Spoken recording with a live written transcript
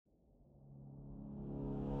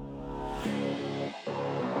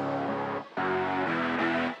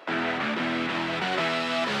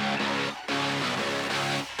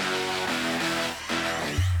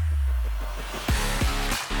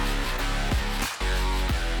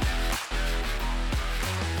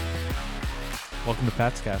Welcome to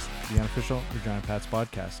Pat's Cast, the unofficial Regina Pats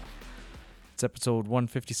podcast. It's episode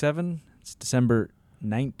 157. It's December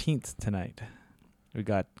 19th tonight. We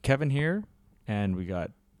got Kevin here, and we got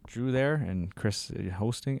Drew there, and Chris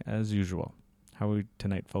hosting as usual. How are we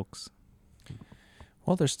tonight, folks?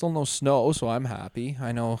 Well, there's still no snow, so I'm happy.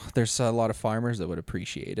 I know there's a lot of farmers that would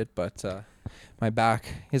appreciate it, but my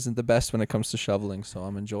back isn't the best when it comes to shoveling, so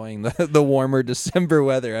I'm enjoying the warmer December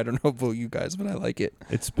weather. I don't know about you guys, but I like it.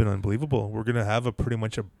 It's been unbelievable. We're going to have pretty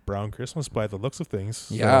much a brown Christmas by the looks of things.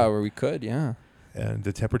 Yeah, where we could, yeah. And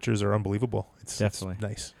the temperatures are unbelievable. It's Definitely. It's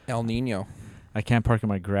nice. El Nino. I can't park in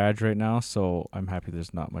my garage right now, so I'm happy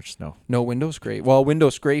there's not much snow. No window scrape. Well, window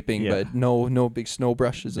scraping, Yeah. but no big snow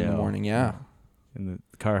brushes in the morning, yeah. And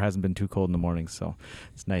the car hasn't been too cold in the morning, so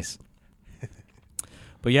it's nice.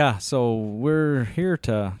 But yeah, so we're here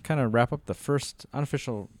to kind of wrap up the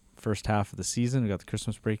unofficial first half of the season. We got the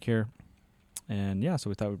Christmas break here. And yeah,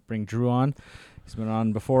 so we thought we'd bring Drew on. He's been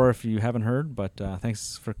on before if you haven't heard, but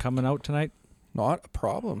thanks for coming out tonight. Not a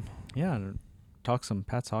problem. Yeah, and talk some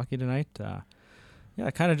Pats hockey tonight.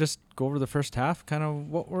 Kind of just go over the first half. Kind of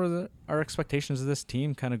what were our expectations of this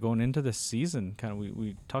team kind of going into this season. Kind of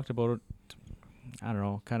we talked about it, I don't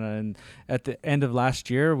know, kind of at the end of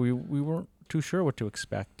last year, we weren't too sure what to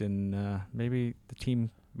expect, and maybe the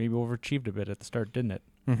team overachieved a bit at the start, didn't it?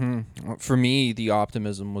 Mm-hmm. For me, the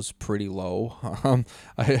optimism was pretty low.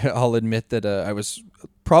 I'll admit that I was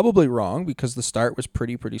probably wrong because the start was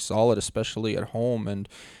pretty solid, especially at home, and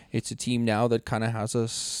it's a team now that kind of has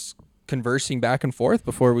us conversing back and forth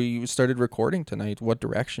before we started recording tonight. What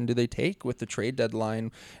direction do they take with the trade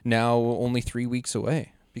deadline now only 3 weeks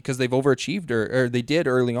away? Because they've overachieved, or they did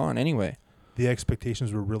early on anyway. The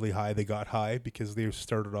expectations were really high. They got high because they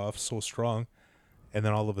started off so strong, and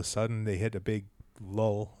then all of a sudden they hit a big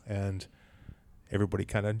lull, and everybody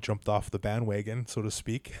kind of jumped off the bandwagon, so to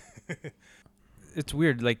speak. It's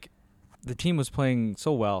weird. Like, the team was playing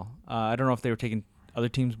so well. I don't know if they were taking other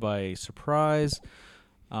teams by surprise.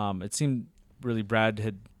 It seemed really Brad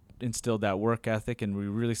had instilled that work ethic, and we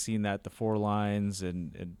really seen that the four lines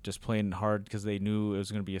and just playing hard because they knew it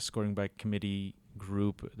was going to be a scoring by committee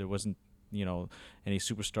group. There wasn't, any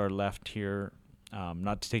superstar left here.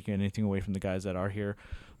 Not to take anything away from the guys that are here,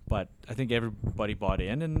 but I think everybody bought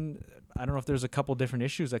in, and I don't know if there's a couple different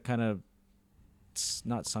issues that kind of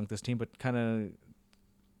not sunk this team, but kind of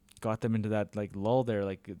got them into that like lull there.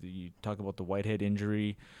 Like you talk about the Whitehead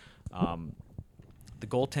injury. The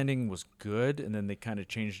goaltending was good, and then they kind of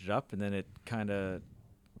changed it up, and then it kind of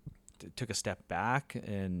took a step back,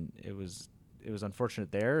 and it was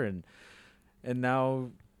unfortunate there, and now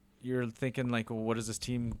you're thinking like, well, what does this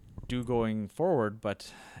team do going forward?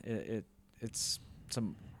 But it's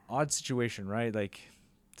some odd situation, right? Like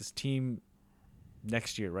this team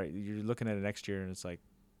next year, right? You're looking at it next year, and it's like,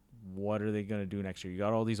 what are they going to do next year? You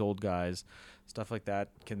got all these old guys, stuff like that.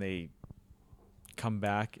 Can they come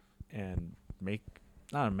back and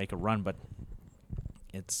not make a run, but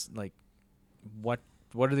it's like, what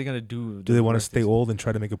are they going to do? Do they want to stay old and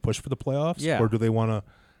try to make a push for the playoffs? Yeah. Or do they want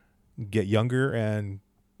to get younger and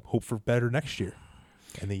hope for better next year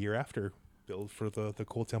and the year after, build for the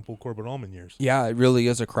Cole Temple Corbin Allman years? Yeah, it really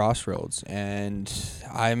is a crossroads, and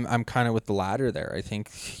I'm kind of with the latter there. I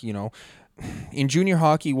think, in junior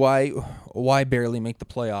hockey, why barely make the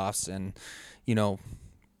playoffs and,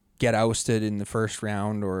 get ousted in the first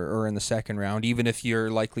round or in the second round, even if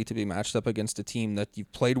you're likely to be matched up against a team that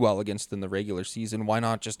you've played well against in the regular season? Why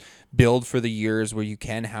not just build for the years where you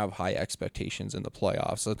can have high expectations in the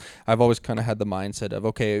playoffs? So I've always kind of had the mindset of,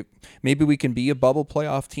 okay, maybe we can be a bubble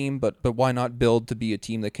playoff team, but why not build to be a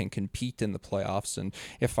team that can compete in the playoffs? And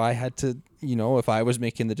if I had to, if I was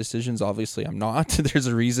making the decisions, obviously I'm not. There's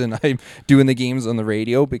a reason I'm doing the games on the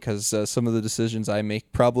radio, because some of the decisions I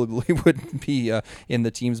make probably wouldn't be in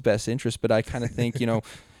the team's best interest. But I kind of think,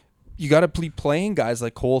 you got to be playing guys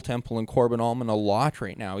like Cole Temple and Corbin Allman a lot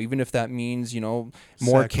right now, even if that means,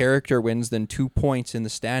 more character wins than 2 points in the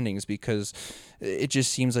standings, because it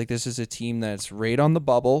just seems like this is a team that's right on the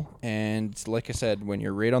bubble. And like I said, when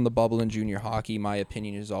you're right on the bubble in junior hockey, my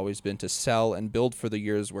opinion has always been to sell and build for the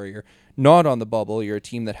years where you're not on the bubble. You're a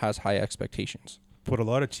team that has high expectations. But a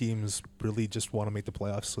lot of teams really just want to make the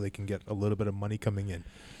playoffs so they can get a little bit of money coming in.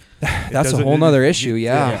 That's a whole nother issue,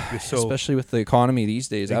 yeah. So, especially with the economy these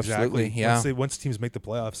days. Exactly. Absolutely, yeah. Once teams make the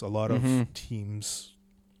playoffs, a lot of teams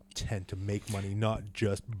tend to make money, not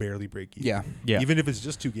just barely break even. Yeah. Even if it's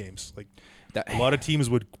just 2 games, like a lot of teams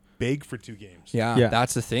would beg for 2 games. Yeah,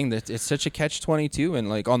 that's the thing. That it's such a catch-22, and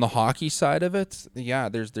like on the hockey side of it,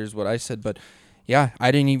 there's what I said, but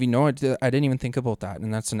I didn't even know it. I didn't even think about that,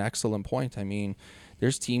 and that's an excellent point. I mean,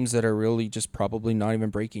 there's teams that are really just probably not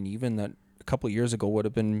even breaking even that couple of years ago would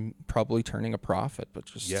have been probably turning a profit, but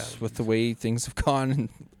just with the way things have gone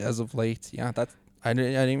as of late, I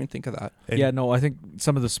didn't even think of that. And I think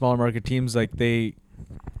some of the smaller market teams, like they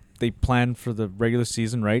plan for the regular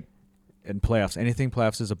season, right? And playoffs. Anything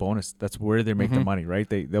playoffs is a bonus. That's where they make their money, right?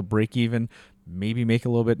 They'll break even, maybe make a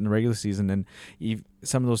little bit in the regular season. And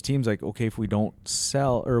some of those teams, like, okay, if we don't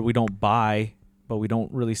sell or we don't buy, but we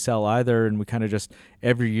don't really sell either, and we kind of just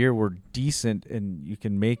every year we're decent, and you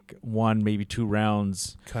can make one, maybe 2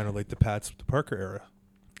 rounds, kind of like the Parker era,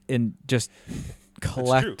 and just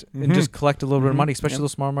collect just collect a little bit of money, especially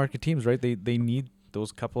those small market teams, right? They need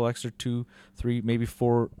those couple extra 2, 3, maybe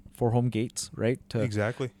 4 home gates, right? To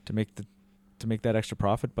make that extra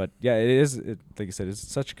profit. But yeah, it is, like you said, it's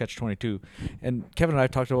such a catch-22. And Kevin and I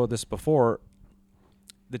have talked about this before.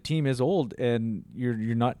 The team is old, and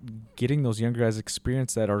you're not getting those younger guys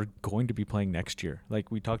experience that are going to be playing next year. Like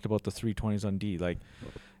we talked about the 320s on D, like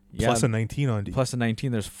plus a 19 on D. Plus a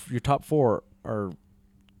 19. There's your top 4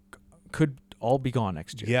 could all be gone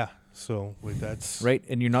next year. Yeah. So that's right,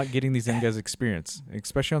 and you're not getting these young guys experience,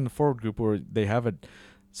 especially on the forward group where they have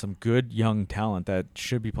some good young talent that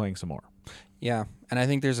should be playing some more. Yeah, and I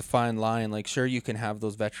think there's a fine line. Like, sure, you can have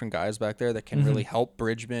those veteran guys back there that can really help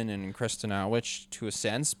Bridgman and Kristanowicz to a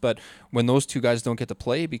sense, but when those 2 guys don't get to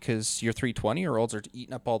play because your 320-year-olds are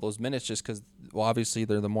eating up all those minutes just because, well, obviously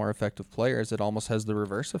they're the more effective players, it almost has the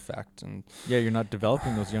reverse effect. And you're not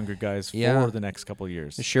developing those younger guys for the next couple of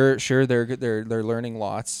years. Sure, they're learning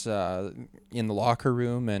lots in the locker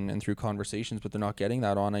room and through conversations, but they're not getting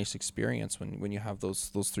that on ice experience when you have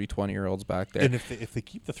those 320-year-olds back there. And if they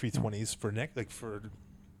keep the 320s for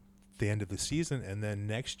the end of the season, and then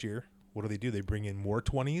next year, what do? They bring in more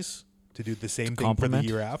 20s to do the same thing for the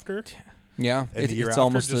year after? Yeah, and the year it's after,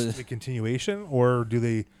 almost just a continuation, or do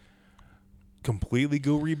they completely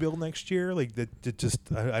go rebuild next year? Like that, just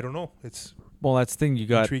I don't know. It's that's the thing. You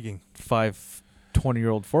got intriguing. 5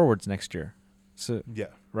 20-year-old forwards next year, so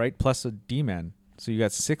right, plus a D-man. So you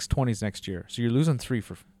got 6 20s next year. So you're losing 3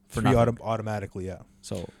 for nothing. Automatically, yeah.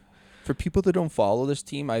 So for people that don't follow this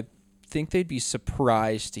team, I think they'd be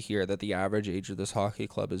surprised to hear that the average age of this hockey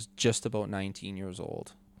club is just about 19 years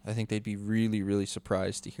old. I think they'd be really, really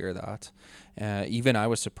surprised to hear that. Even I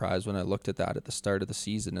was surprised when I looked at that at the start of the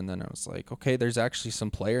season, and then I was like, okay, there's actually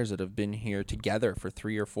some players that have been here together for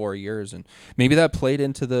 3 or 4 years, and maybe that played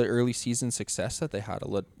into the early season success that they had a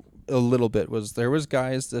little bit. There was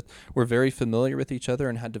guys that were very familiar with each other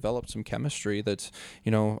and had developed some chemistry that,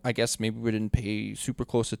 I guess maybe we didn't pay super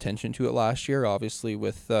close attention to it last year, obviously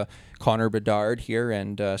with Connor Bedard here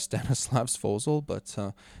and Stanislav Svozil, but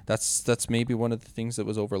that's maybe one of the things that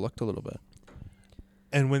was overlooked a little bit.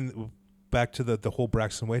 And when back to the whole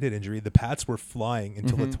Braxton Whitehead injury, the Pats were flying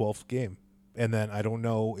until the 12th game, and then I don't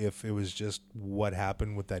know if it was just what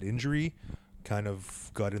happened with that injury kind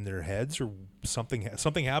of got in their heads, or something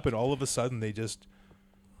happened. All of a sudden they just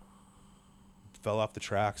fell off the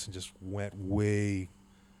tracks and just went way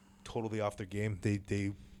totally off their game.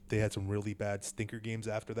 They had some really bad stinker games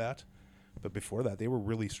after that, but before that they were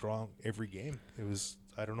really strong every game. It was,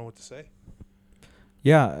 I don't know what to say.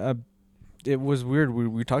 It was weird.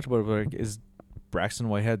 We talked about it, but like, is Braxton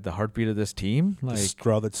Whitehead the heartbeat of this team? Like, the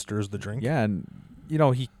straw that stirs the drink. Yeah, and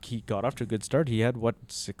he got off to a good start. He had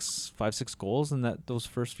 6 goals in those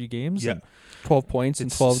first few games. Yeah, 12 points in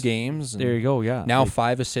 12 games. There you go. Yeah. Now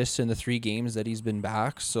 5 assists in the 3 games that he's been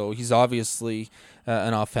back. So he's obviously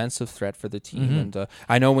an offensive threat for the team. And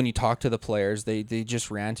I know when you talk to the players, they just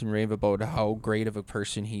rant and rave about how great of a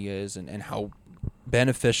person he is and how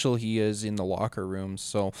beneficial he is in the locker room.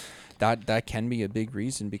 So that can be a big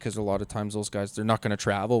reason, because a lot of times those guys, they're not going to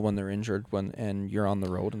travel when they're injured and you're on the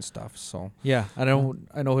road and stuff. So yeah, I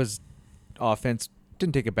know his offense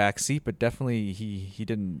didn't take a back seat, but definitely he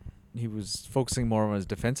didn't. He was focusing more on his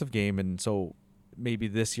defensive game, and so maybe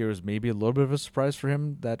this year is maybe a little bit of a surprise for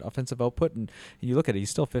him, that offensive output. And you look at it, he's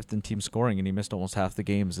still 5th in team scoring, and he missed almost half the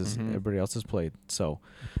games as everybody else has played. So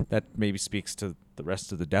that maybe speaks to the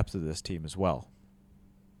rest of the depth of this team as well.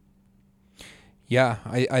 Yeah,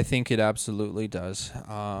 I think it absolutely does.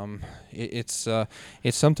 It's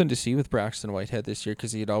something to see with Braxton Whitehead this year,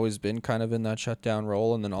 because he had always been kind of in that shutdown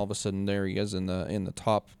role, and then all of a sudden there he is in the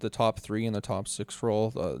top 3 and the top 6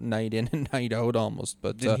 role, night in and night out almost.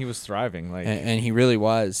 But he was thriving, and he really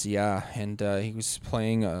was, yeah. And he was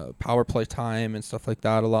playing power play time and stuff like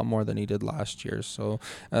that a lot more than he did last year. So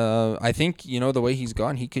I think the way he's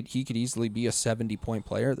gone, he could easily be a 70-point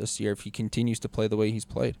player this year if he continues to play the way he's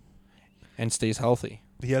played and stays healthy.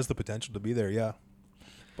 He has the potential to be there, yeah.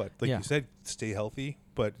 But like you said, stay healthy.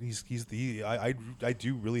 But I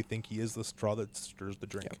do really think he is the straw that stirs the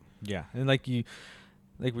drink. Yeah, and like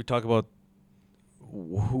we talk about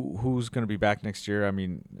who's going to be back next year. I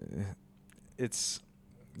mean, it's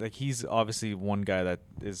like he's obviously one guy that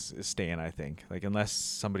is staying, I think. Like, unless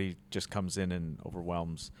somebody just comes in and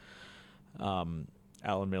overwhelms Alan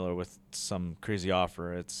Miller with some crazy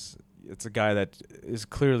offer, it's a guy that is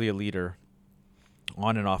clearly a leader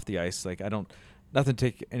on and off the ice. Like, nothing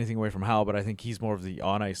to take anything away from Hal, but I think he's more of the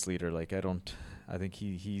on ice leader. Like, I think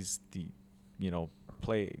he's the,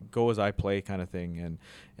 go as I play kind of thing.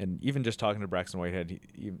 And even just talking to Braxton Whitehead,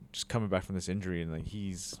 he just coming back from this injury, and like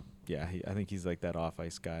I think he's like that off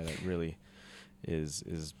ice guy that really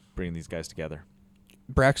is bringing these guys together.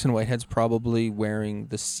 Braxton Whitehead's probably wearing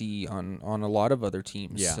the C on a lot of other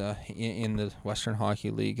teams in the Western Hockey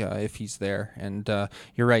League if he's there. And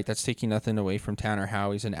you're right, that's taking nothing away from Tanner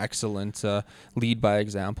Howe. He's an excellent lead by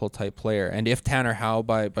example type player. And if Tanner Howe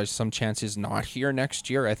by some chance is not here next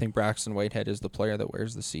year, I think Braxton Whitehead is the player that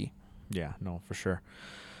wears the C. Yeah, no, for sure.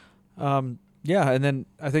 And then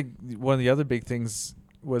I think one of the other big things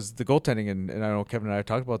was the goaltending, and I know Kevin and I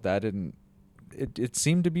talked about that, and it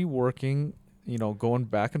seemed to be working. Going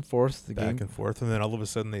back and forth. And then all of a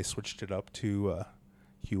sudden they switched it up to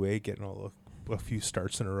Huey getting a few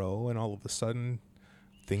starts in a row, and all of a sudden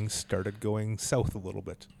things started going south a little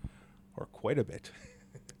bit, or quite a bit.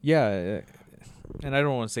 Yeah, and I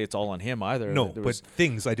don't want to say it's all on him either. No, but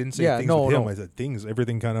things. I didn't say things with him. I said things.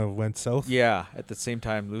 Everything kind of went south. Yeah, at the same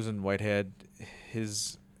time, losing Whitehead,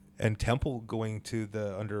 and Temple going to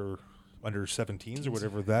the under 17s or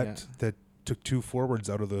whatever that took 2 forwards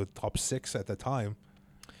out of the top 6 at the time.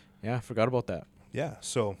 Yeah, I forgot about that. Yeah,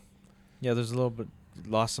 so. Yeah, there's a little bit,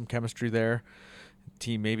 lost some chemistry there.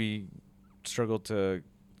 Team maybe struggled to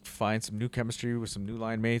find some new chemistry with some new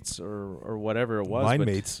line mates or whatever it was. Line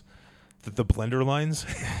mates? The blender lines?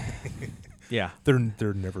 Yeah. They're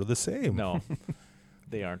never the same. No,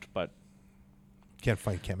 they aren't, but. Can't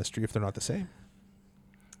find chemistry if they're not the same.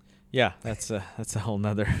 Yeah, that's a whole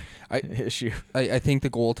nother issue. I think the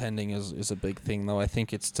goaltending is a big thing, though. I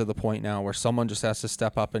think it's to the point now where someone just has to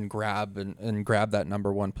step up and grab that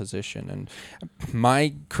number one position. And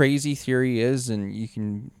my crazy theory is, and you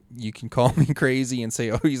can call me crazy and say,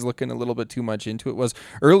 oh, he's looking a little bit too much into it, was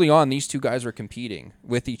early on these two guys were competing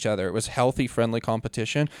with each other. It was healthy, friendly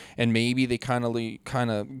competition, and maybe they kind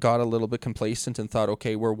of got a little bit complacent and thought,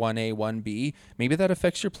 okay, we're 1A, 1B. Maybe that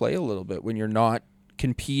affects your play a little bit when you're not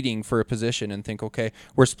competing for a position and think, okay,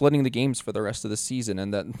 we're splitting the games for the rest of the season.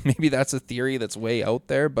 And that maybe that's a theory that's way out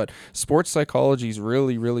there, but sports psychology is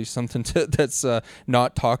really, really something that's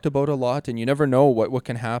not talked about a lot. And you never know what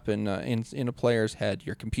can happen in a player's head.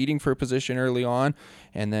 You're competing for a position early on,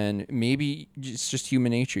 and then maybe it's just human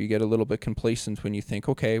nature. You get a little bit complacent when you think,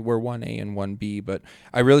 okay, we're 1A and 1B. But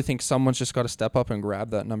I really think someone's just got to step up and grab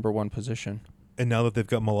that number one position. And now that they've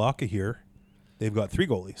got Malacca here, they've got 3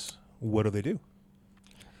 goalies. What do?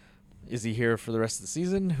 Is he here for the rest of the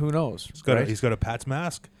season? Who knows? He's got a Pat's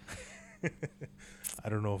mask. I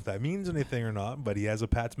don't know if that means anything or not, but he has a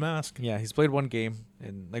Pat's mask. Yeah, he's played 1 game,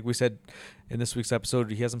 and like we said in this week's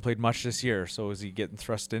episode, he hasn't played much this year. So is he getting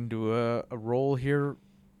thrust into a role here?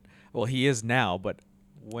 Well, he is now, but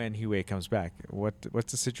when Huey comes back,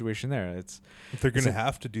 what's the situation there? If they're going to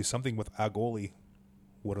have to do something with a goalie,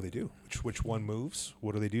 what do they do? Which one moves?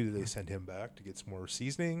 What do? Do they send him back to get some more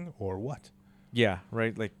seasoning, or what? Yeah,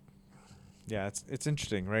 right. Like. Yeah, it's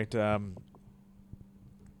interesting, right? Because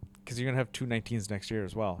you're gonna have 2 19s next year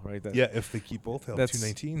as well, right? If they keep both, they'll have 2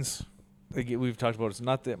 19s. Like we've talked about, it's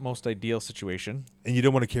not the most ideal situation, and you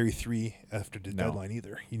don't want to carry 3 after the deadline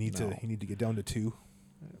either. You need to get down to 2.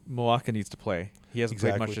 Malacca needs to play. He hasn't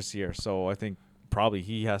played much this year, so I think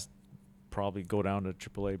he has go down to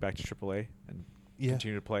AAA, back to AAA, and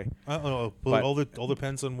continue to play. I don't know. But all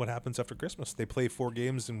depends on what happens after Christmas. They play 4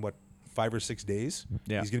 games in 5 or 6 days.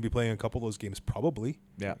 Yeah. He's going to be playing a couple of those games probably.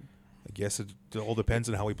 Yeah. I guess it all depends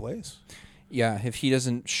on how he plays. Yeah, if he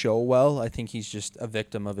doesn't show well, I think he's just a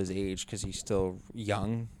victim of his age because he's still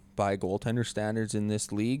young by goaltender standards in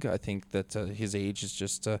this league. I think that his age is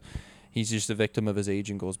just he's just a victim of his age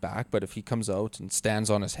and goes back. But if he comes out and stands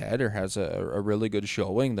on his head or has a really good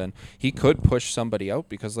showing, then he could push somebody out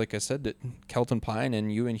because, like I said, Kelton Pine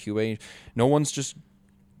and you and Huey, no one's just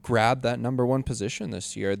grab that number one position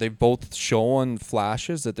this year. They've both shown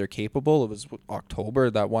flashes that they're capable. It was October,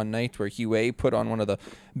 that one night where Huey put on one of the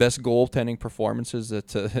best goaltending performances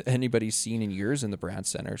that anybody's seen in years in the Brandt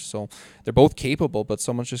Center. So they're both capable, but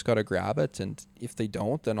someone's just got to grab it. And if they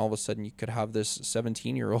don't, then all of a sudden you could have this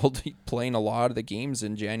 17-year-old playing a lot of the games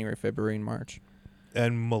in January, February, and March.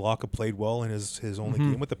 And Malacca played well in his only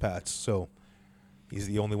game with the Pats, so he's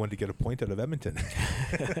the only one to get a point out of Edmonton.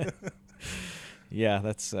 Yeah,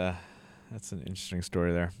 that's That's an interesting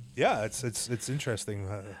story there. Yeah, it's interesting.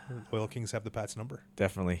 Oil Kings have the Pats number.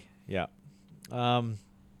 Definitely. Yeah.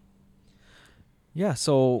 Yeah,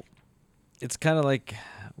 so it's kind of like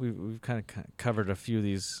we've kind of covered a few of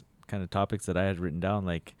these kind of topics that I had written down.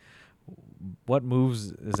 Like, what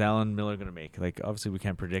moves is Alan Miller going to make? Like, obviously we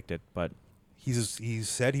can't predict it, but He's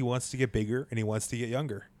said he wants to get bigger and he wants to get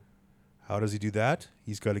younger. How does he do that?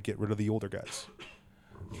 He's got to get rid of the older guys.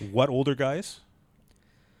 What older guys?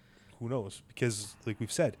 Who knows? Because, like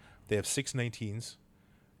we've said, they have 6 19s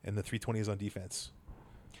and the 320s on defense.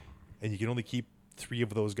 And you can only keep 3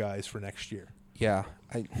 of those guys for next year. Yeah,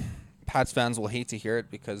 Pats fans will hate to hear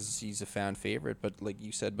it because he's a fan favorite, but like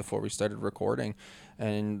you said before we started recording,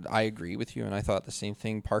 and I agree with you, and I thought the same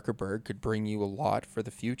thing, Parker Berg could bring you a lot for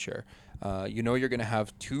the future. You're going to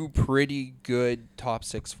have 2 pretty good top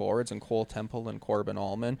 6 forwards in Cole Temple and Corbin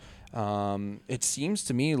Allman. It seems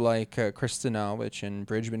to me like Kristanowicz and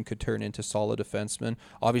Bridgman could turn into solid defensemen.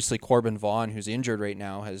 Obviously, Corbin Vaughn, who's injured right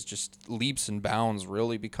now, has just leaps and bounds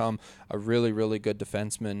really become a really, really good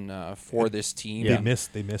defenseman for this team. Yeah.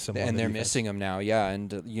 They miss him. And they're missing him now, yeah.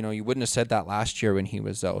 And, you wouldn't have said that last year when he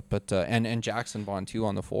was out. But and Jackson Vaughn, too,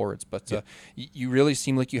 on the forwards. But you really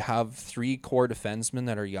seem like you have 3 core defensemen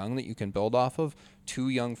that are young that you can build off of, 2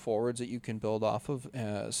 young forwards that you can build off of.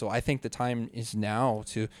 So I think the time is now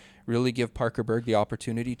to really give Parker Berg the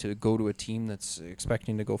opportunity to go to a team that's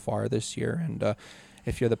expecting to go far this year. And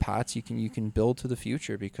if you're the Pats, you can build to the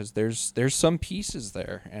future because there's some pieces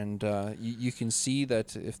there. And you can see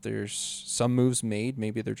that if there's some moves made,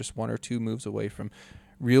 maybe they're just 1 or 2 moves away from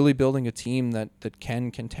really building a team that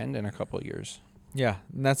can contend in a couple of years. yeah,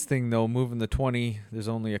 and that's the thing though. Moving the 20, there's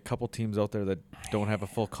only a couple teams out there that don't have a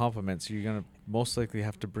full complement, so you're gonna most likely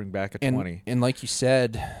have to bring back a 20. And like you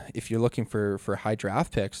said, if you're looking for high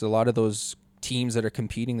draft picks, a lot of those teams that are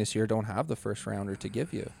competing this year don't have the first rounder to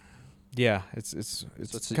give you. Yeah, it's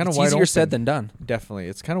kind of it's wide easier open. said than done. Definitely,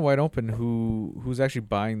 it's kind of wide open who's actually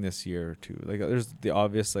buying this year too. Like, there's the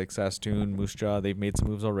obvious like Saskatoon, Moose Jaw. They've made some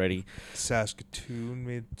moves already. Saskatoon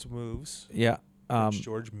made some moves. Yeah, Prince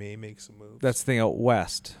George may make some moves. that's the thing out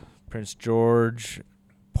west. Prince George,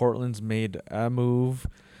 Portland's made a move.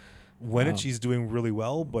 Wenatchee's doing really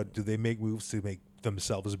well, but do they make moves to make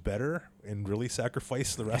themselves better and really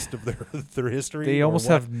sacrifice the rest of their history? They almost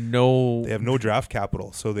have no. They have no draft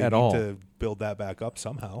capital, so they At need all. to build that back up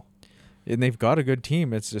somehow. And they've got a good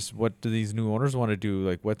team. It's just, what do these new owners want to do?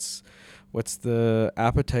 Like, what's the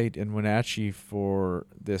appetite in Wenatchee for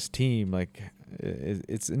this team? Like,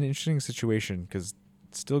 it's an interesting situation because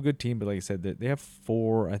it's still a good team, but like I said, they have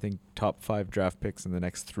 4, I think, top 5 draft picks in the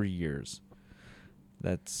next 3 years.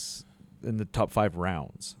 That's in the top 5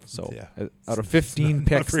 rounds. So Yeah. out of 15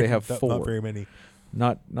 picks, they have 4. Not very many.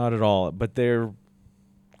 Not at all. But they're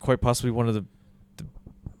quite possibly one of the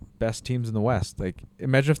best teams in the West. Like,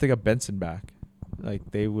 imagine if they got Benson back.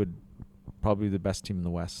 Like, they would probably be the best team in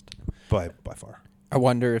the West. By far. I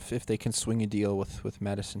wonder if they can swing a deal with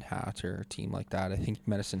Medicine Hat or a team like that. I think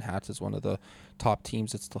Medicine Hat is one of the top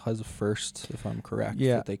teams that still has a first, if I'm correct,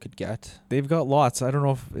 that they could get. They've got lots. I don't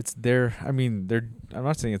know if it's their. I mean, I'm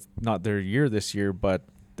not saying it's not their year this year, but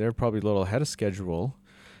they're probably a little ahead of schedule.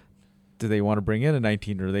 Do they want to bring in a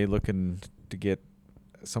 19, or are they looking to get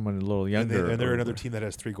someone a little younger? And they're another team that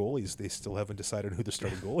has 3 goalies. They still haven't decided who the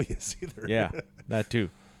starting goalie is either. Yeah, that too.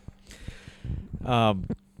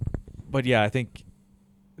 But yeah, I think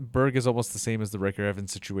Berg is almost the same as the Riker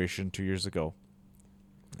Evans situation 2 years ago,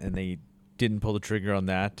 and they didn't pull the trigger on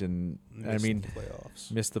that, and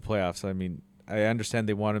missed the playoffs. I mean, I understand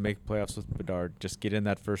they want to make playoffs with Bedard, just get in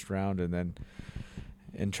that first round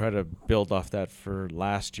and try to build off that for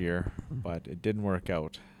last year, but it didn't work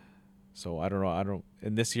out. So I don't know.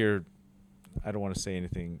 And this year, I don't want to say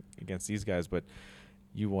anything against these guys, but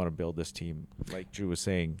you want to build this team, like Drew was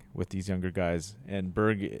saying, with these younger guys, and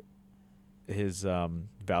Berg, his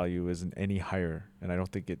value isn't any higher, and I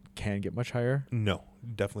don't think it can get much higher. No,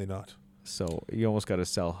 definitely not. So you almost got to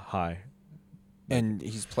sell high. And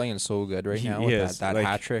he's playing so good right now He with is, that like,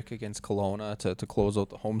 hat trick against Kelowna to close out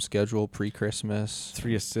the home schedule pre-Christmas.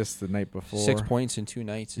 3 assists the night before. 6 points in 2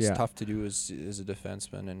 nights is Yeah. tough to do as a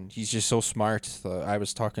defenseman, and he's just so smart. I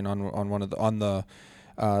was talking on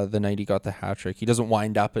the night he got the hat trick. He doesn't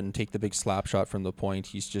wind up and take the big slap shot from the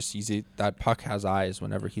point. That puck has eyes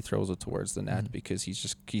whenever he throws it towards the net because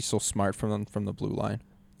he's so smart from the blue line.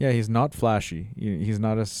 Yeah, he's not flashy. He's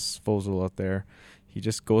not a Sfozel out there. He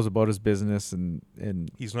just goes about his business and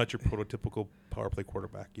He's not your prototypical power play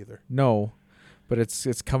quarterback either. no, but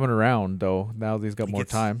it's coming around though. Now that he's got more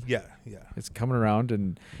time. Yeah. It's coming around,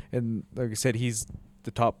 and like I said, he's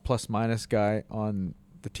the top plus minus guy on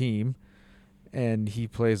the team, and he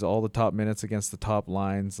plays all the top minutes against the top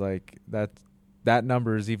lines, like that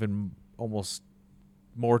number is even almost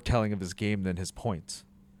more telling of his game than his points.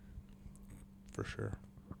 For sure.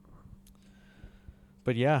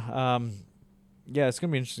 But yeah, it's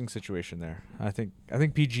gonna be an interesting situation there. I think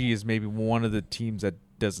PG is maybe one of the teams that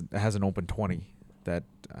has an open 20 that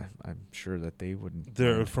I'm sure that they wouldn't.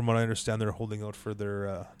 From what I understand, they're holding out for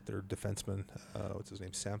their defenseman. What's his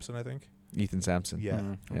name? Samson, I think. Ethan Sampson. Yeah,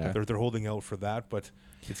 Yeah. They're holding out for that, but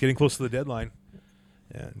it's getting close to the deadline,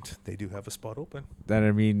 and they do have a spot open. Then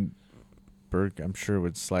I mean, Berg, I'm sure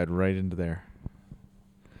would slide right into there.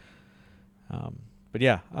 But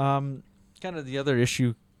yeah, kind of the other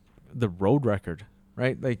issue, the road record,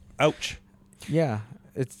 right? Like, ouch. Yeah,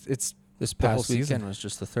 it's This the whole past weekend season. was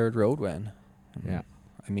just the third road win. Yeah.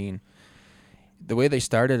 I mean, the way they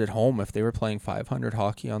started at home, if they were playing 500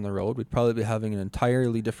 hockey on the road, we'd probably be having an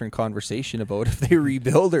entirely different conversation about if they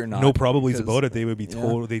rebuild or not. No probablys because about it. They would be yeah.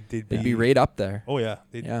 told they'd They'd be right up there. Oh yeah,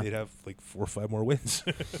 they'd Yeah. have like 4 or 5 more wins.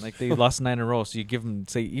 Like they lost 9 in a row, so you give them,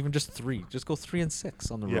 say, even just 3. Just go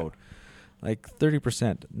 3-6 on the Yeah. road, like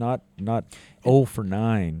 30%, not 0 for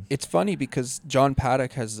 9. It's funny because John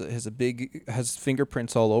Paddock has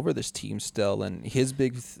fingerprints all over this team still, and his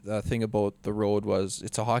big thing about the road was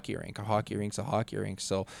it's a hockey rink. A hockey rink's a hockey rink.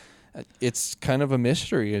 So it's kind of a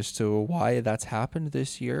mystery as to why that's happened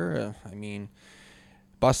this year. I mean,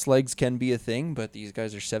 bus legs can be a thing, but these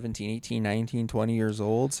guys are 17, 18, 19, 20 years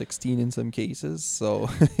old, 16 in some cases. So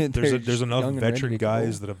there's enough young and ready veteran to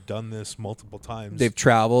guys go. that have done this multiple times. They've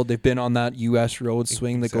traveled. They've been on that U.S. road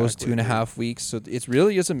swing that goes Exactly, 2.5 weeks. So it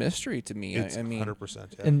really is a mystery to me. It's I mean,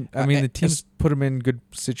 100%. Yeah. And I mean, I- the teams put them in good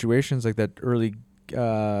situations, like that early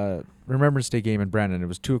Remembrance Day game in Brandon. It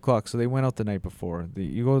was 2:00, so they went out the night before.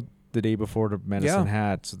 You go the day before to Medicine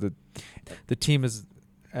Hat, so the team is,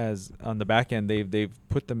 as on the back end, they've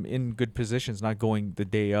put them in good positions, not going the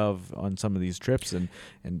day of on some of these trips, and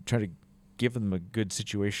try to give them a good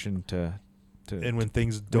situation to. And when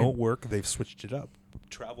things don't work, they've switched it up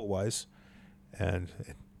travel wise, and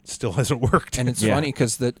it still hasn't worked. And it's funny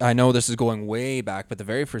because I know this is going way back, but the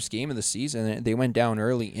very first game of the season, they went down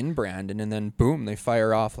early in Brandon, and then boom, they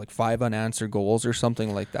fire off like 5 unanswered goals or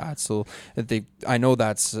something like that. So I know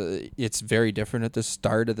that's it's very different at the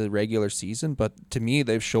start of the regular season, but to me,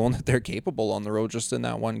 they've shown that they're capable on the road just in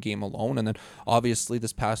that one game alone. And then obviously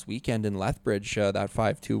this past weekend in Lethbridge, that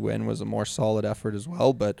 5-2 win was a more solid effort as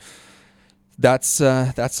well, but. That's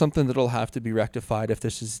something that'll have to be rectified if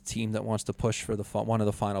this is a team that wants to push for one of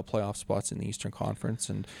the final playoff spots in the Eastern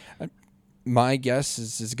Conference. And my guess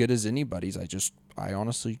is as good as anybody's. I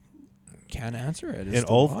honestly can't answer it. And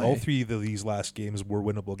all 3 of these last games were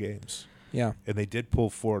winnable games. Yeah, and they did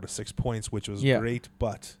pull 4 to 6 points, which was great,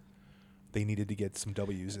 but they needed to get some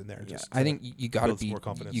W's in there. Just I think you got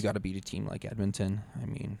to beat a team like Edmonton. I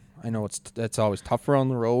mean, I know it's always tougher on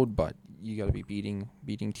the road, but you got to be beating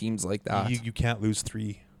teams like that. You can't lose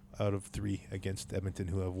 3 out of 3 against Edmonton,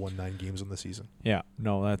 who have won 9 games on the season. Yeah,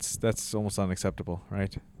 no, that's almost unacceptable,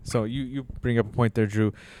 right? So you bring up a point there,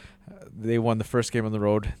 Drew. They won the first game on the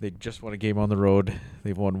road. They just won a game on the road.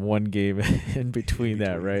 They've won 1 game in between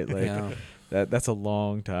that, right? Like that's a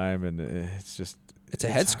long time, and it's a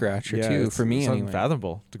head scratcher too for me. It's anyway.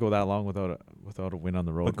 unfathomable to go that long without a win on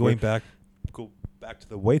the road. But go back to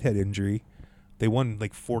the Whitehead injury, they won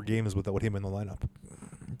like 4 games without him in the lineup.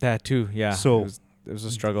 That too, yeah. So it was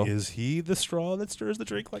a struggle. Is he the straw that stirs the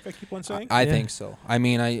drink, like I keep on saying? I think so. I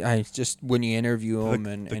mean, I just when you interview him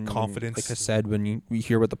and confidence, like I said, when you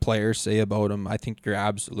hear what the players say about him, I think you're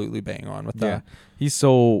absolutely bang on with that. Yeah, he's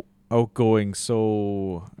so outgoing,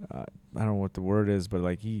 so I don't know what the word is, but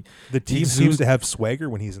like the team seems to have swagger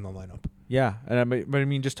when he's in the lineup. Yeah, and but I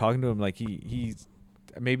mean, just talking to him, like he's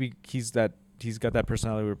got that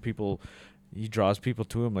personality where he draws people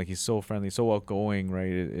to him. Like he's so friendly, so outgoing,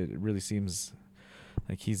 right? It really seems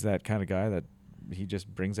like he's that kind of guy that he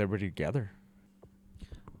just brings everybody together.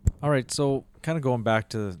 All right, so kind of going back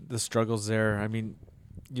to the struggles there. I mean,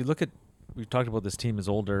 we've talked about this team is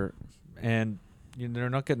older, and they're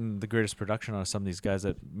not getting the greatest production out of some of these guys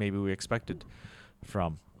that maybe we expected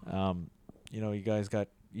from. You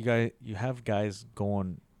have guys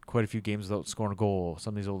going quite a few games without scoring a goal.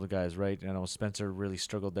 Some of these older guys, right? I know Spencer really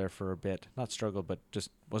struggled there for a bit. Not struggled, but just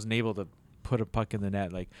wasn't able to put a puck in the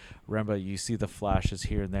net. Like Remba, you see the flashes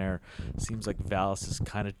here and there. Seems like Vallis has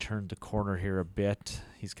kind of turned the corner here a bit.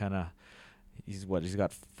 He's got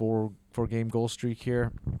 4 game goal streak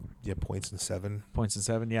here. Yeah, points in 7.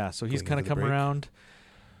 Yeah, so he's kind of come around.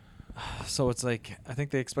 So it's like I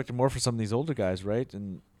think they expected more for some of these older guys, right?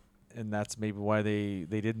 And that's maybe why they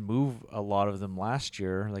didn't move a lot of them last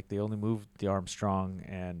year. Like they only moved the Armstrong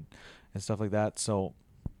and and stuff like that. So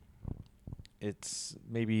it's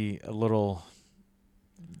maybe a little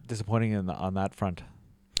disappointing on that front.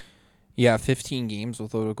 Yeah, 15 games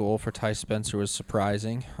without a goal for Ty Spencer was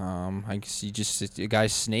surprising. I guess a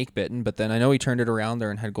guy's snake bitten, but then I know he turned it around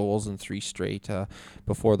there and had goals in 3 straight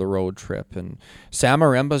before the road trip. And Sam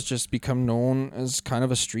Aremba's just become known as kind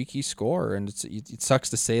of a streaky scorer, and it sucks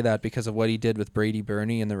to say that because of what he did with Brady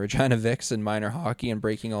Burney and the Regina Vics in minor hockey and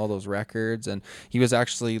breaking all those records. And he was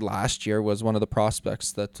actually last year was one of the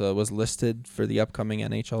prospects that was listed for the upcoming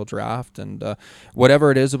NHL draft. And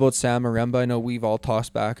whatever it is about Sam Aremba, I know we've all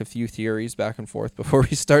tossed back a few theories back and forth before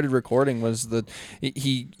we started recording, was that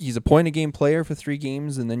he's a point a game player for 3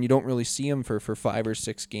 games and then you don't really see him for 5 or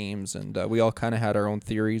 6 games, and we all kind of had our own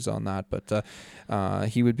theories on that, but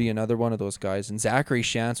he would be another one of those guys. And Zachary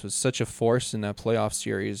Shantz was such a force in that playoff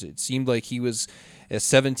series. It seemed like he was a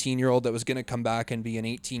 17-year-old that was going to come back and be an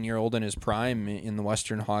 18-year-old in his prime in the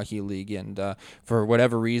Western Hockey League. And for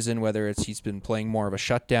whatever reason, whether it's he's been playing more of a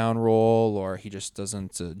shutdown role or he just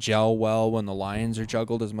doesn't gel well when the lines are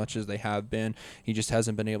juggled as much as they have been, he just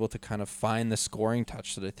hasn't been able to kind of find the scoring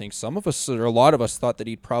touch that I think some of us, or a lot of us, thought that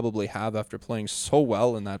he'd probably have after playing so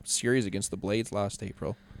well in that series against the Blades last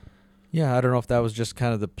April. Yeah, I don't know if that was just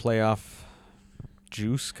kind of the playoff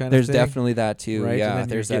juice kind There's of thing. definitely that too, right? yeah.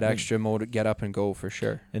 There's that extra mode to get up and go for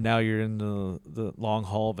sure. And now you're in the long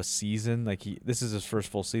haul of a season. Like this is his first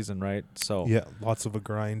full season, right? So Yeah, lots of a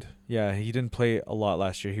grind. yeah, he didn't play a lot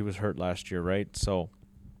last year. He was hurt last year, right? So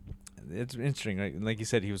it's interesting. Like you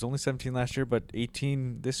said, he was only 17 last year, but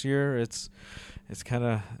 18 this year. It's kind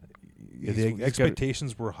of The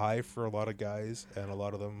expectations were high for a lot of guys, and a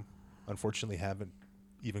lot of them, unfortunately, haven't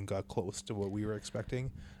even got close to what we were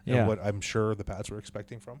expecting and what I'm sure the Pats were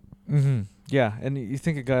expecting from. Mm-hmm. Yeah, and you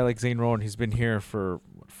think a guy like Zane Rowan, he's been here for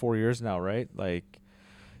 4 years now, right? Like,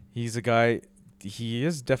 he's a guy, he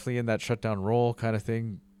is definitely in that shutdown role kind of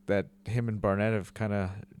thing that him and Barnett have kind of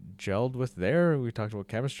gelled with there. We talked about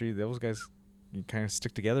chemistry. Those guys kind of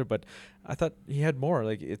stick together, but I thought he had more.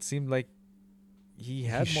 Like, it seemed like he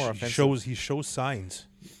had more offensive. He shows signs.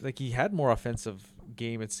 Like, he had more offensive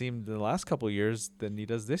game, it seemed, in the last couple of years than he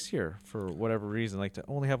does this year for whatever reason. Like, to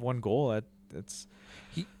only have 1 goal, it's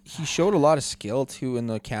he showed a lot of skill too in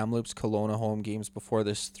the Kamloops Kelowna home games before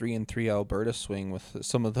this 3-3 Alberta swing. With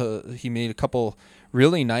some of he made a couple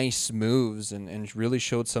really nice moves and really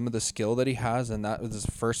showed some of the skill that he has, and that was his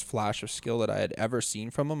first flash of skill that I had ever seen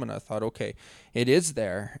from him. And I thought, okay, it is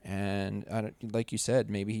there, and like you said,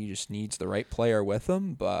 maybe he just needs the right player with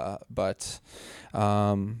him, but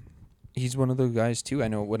he's one of the guys too. I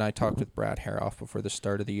know when I talked with Brad Haroff before the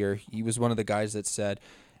start of the year, he was one of the guys that said,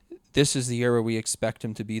 this is the year where we expect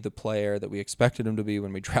him to be the player that we expected him to be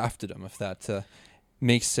when we drafted him, if that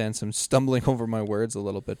makes sense. I'm stumbling over my words a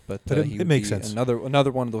little bit, but it makes sense. Another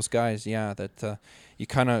one of those guys, yeah, that you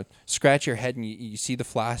kind of scratch your head and you see the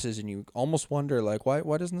flashes and you almost wonder, like,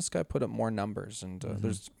 why doesn't this guy put up more numbers? And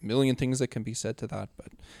there's a million things that can be said to that, but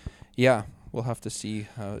yeah, we'll have to see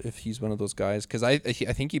if he's one of those guys, because I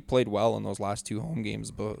think he played well in those last 2 home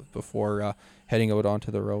games before heading out onto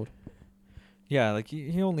the road. Yeah, like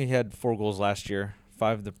he only had 4 goals last year,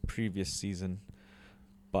 5 the previous season,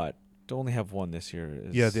 but to only have 1 this year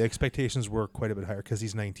is... Yeah, the expectations were quite a bit higher because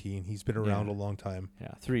he's 19. He's been around a long time.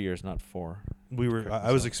 Yeah, 3 years, not 4.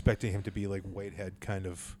 I was expecting him to be like Whitehead kind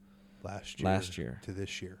of last year to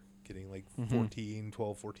this year, getting like 14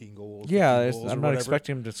 goals. Yeah, goals I'm not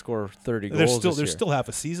expecting him to score 30 goals There's this year. still half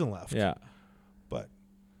a season left. Yeah. But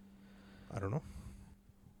I don't know.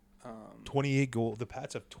 28 goals. The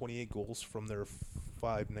Pats have 28 goals from their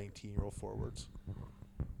 5 19-year-old forwards.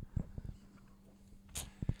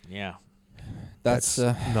 Yeah. That's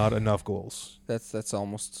not enough goals. That's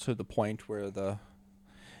almost to the point where the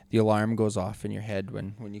alarm goes off in your head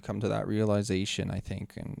when you come to that realization, I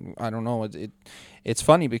think. And I don't know, it's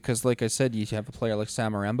funny because, like I said, you have a player like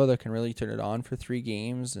Sam Aremba that can really turn it on for 3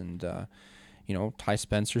 games, and Ty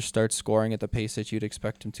Spencer starts scoring at the pace that you'd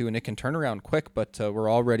expect him to, and it can turn around quick, but we're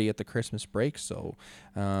already at the Christmas break, so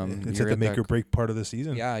it's at the make or break part of the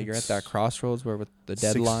season. Yeah, you're at that crossroads where with the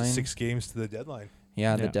deadline. 6 games to the deadline.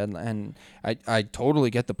 Yeah, the deadline. And I totally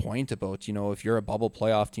get the point about, if you're a bubble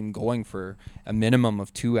playoff team going for a minimum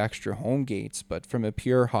of 2 extra home gates, but from a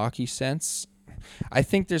pure hockey sense, I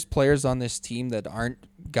think there's players on this team that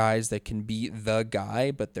aren't guys that can be the guy,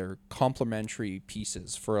 but they're complementary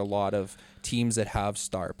pieces for a lot of teams that have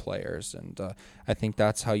star players. And I think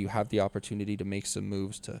that's how you have the opportunity to make some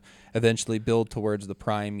moves to eventually build towards the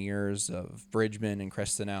prime years of Bridgman and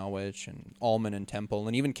Krestanowicz and Allman and Temple,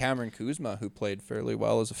 and even Cameron Kuzma, who played fairly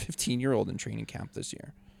well as a 15-year-old in training camp this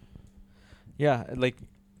year. Yeah, like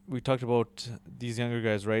we talked about these younger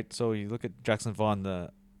guys, right? So you look at Jackson Vaughn,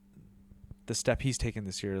 the step he's taken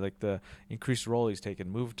this year, like the increased role he's taken,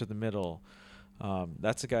 move to the middle.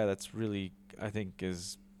 That's a guy that's really, I think,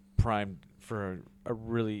 is primed for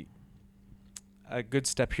a good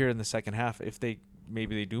step here in the second half. If they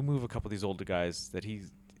do move a couple of these older guys, that he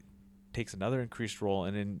takes another increased role,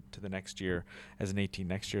 and into the next year as an 18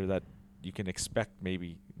 next year, that you can expect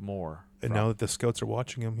maybe more. And now that the scouts are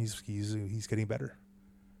watching him, he's getting better.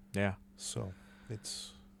 Yeah. So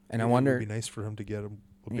it's And I wonder, it would be nice for him to get a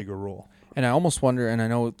bigger role. and I almost wonder, and I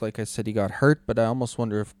know, like I said, he got hurt, but I almost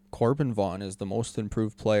wonder if Corbin Vaughn is the most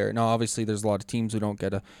improved player. Now, obviously, there's a lot of teams who don't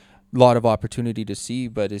get a lot of opportunity to see,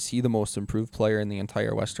 but is he the most improved player in the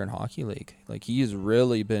entire Western Hockey League? Like, he has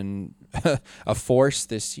really been a force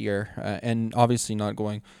this year, and obviously not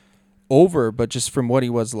going over, but just from what he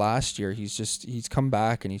was last year, he's come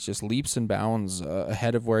back and he's just leaps and bounds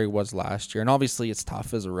ahead of where he was last year. And obviously it's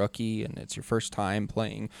tough as a rookie and it's your first time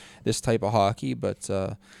playing this type of hockey, but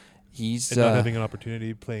he's and not having an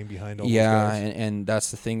opportunity playing behind all those guys. and that's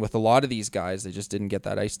the thing with a lot of these guys. They just didn't get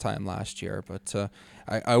that ice time last year. But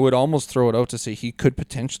I would almost throw it out to say he could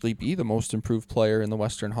potentially be the most improved player in the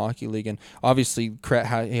Western Hockey League. And obviously you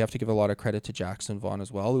have to give a lot of credit to Jackson Vaughn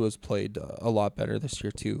as well, who has played a lot better this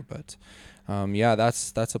year too. But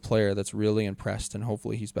that's a player that's really impressed, and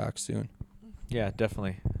hopefully he's back soon. Yeah,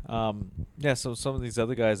 definitely. So some of these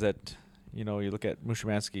other guys that, you look at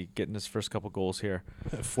Mushimansky getting his first couple goals here.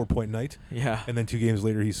 4-point night. Yeah. And then 2 games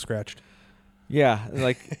later, he's scratched. Yeah,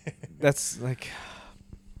 like that's like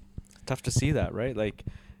tough to see that, right? Like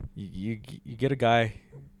you get a guy,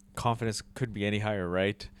 confidence could be any higher,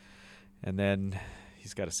 right? And then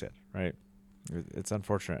he's got to sit, right? It's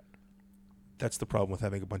unfortunate. That's the problem with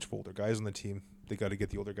having a bunch of older guys on the team. They got to get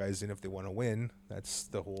the older guys in if they want to win. That's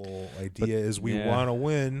the whole idea. We want to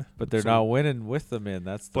win, but they're not winning with them in.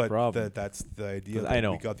 That's the problem. That's the idea. I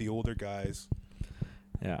know we got the older guys.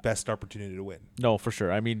 Yeah, best opportunity to win. No, for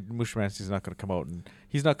sure. I mean, Mushimansky's not going to come out and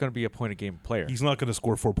he's not going to be a point a game player. He's not going to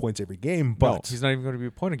score 4 points every game, but no, he's not even going to be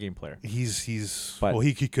a point a game player. He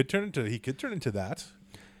could turn into that.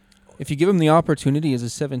 If you give him the opportunity as a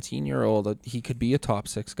 17-year-old, he could be a top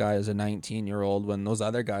 6 guy as a 19-year-old, when those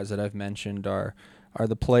other guys that I've mentioned are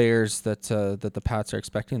the players that the Pats are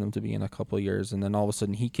expecting them to be in a couple of years. And then all of a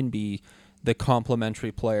sudden he can be the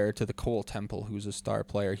complementary player to the Cole Temple, who's a star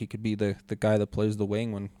player. He could be the guy that plays the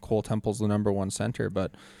wing when Cole Temple's the number 1 center.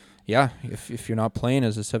 But yeah, if you're not playing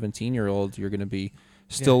as a 17-year-old, you're going to be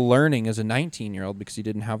still learning as a 19-year-old because you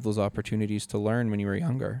didn't have those opportunities to learn when you were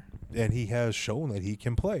younger. And he has shown that he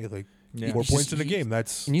can play 4 points in a game. And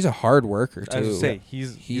he's a hard worker too. I was gonna say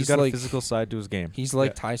he's got a physical side to his game. He's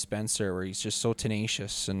like Ty Spencer, where he's just so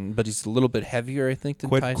tenacious, but he's a little bit heavier, I think, than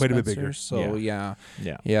Ty Spencer. Quite a bit bigger. So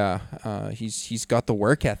he's got the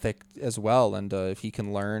work ethic as well, and if he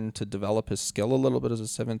can learn to develop his skill a little bit as a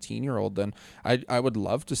 17-year-old, then I would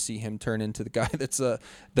love to see him turn into the guy that's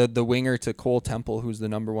the winger to Cole Temple, who's the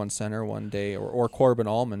number 1 center one day, or Corbin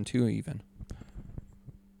Allman too, even.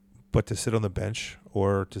 But to sit on the bench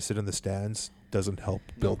or to sit in the stands doesn't help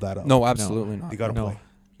build that up. No, absolutely not. You got to play.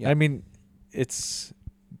 Yeah. I mean,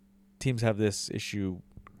 teams have this issue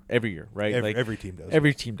every year, right? Every team does.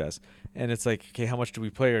 Every team does. And it's like, okay, how much do we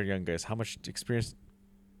play our young guys? How much experience,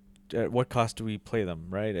 at what cost do we play them,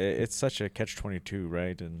 right? It's such a catch-22,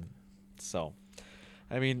 right? And so,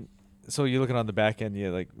 I mean, so you're looking on the back end,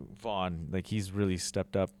 like Vaughn, like he's really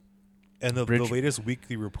stepped up. And the latest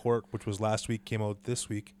weekly report, which was last week, came out this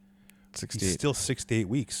week. 68. He's still 6 to 8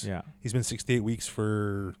 weeks. Yeah, he's been 6 to 8 weeks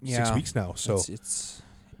for 6 weeks now. So it's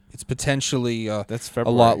potentially that's a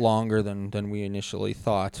lot longer than we initially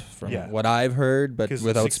thought from what I've heard. But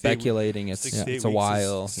without speculating, it's a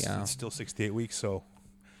while. It's still 6 to 8 weeks. So,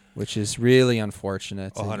 which is really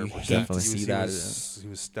unfortunate. 100%. Definitely see that. He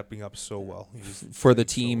was stepping up so well for the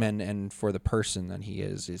team and for the person that he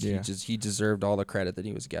is. He deserved all the credit that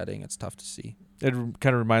he was getting. It's tough to see. It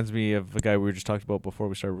kind of reminds me of a guy we were just talking about before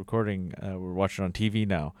we started recording. We're watching on TV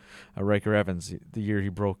now, Riker Evans. The year he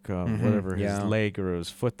broke his leg or his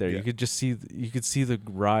foot there, you could see the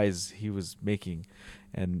rise he was making,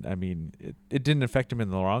 and I mean it didn't affect him in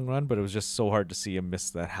the long run, but it was just so hard to see him miss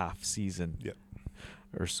that half season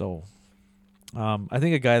or so. I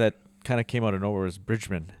think a guy that kind of came out of nowhere was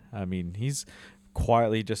Bridgman. I mean, he's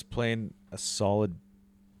quietly just playing a solid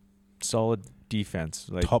defense,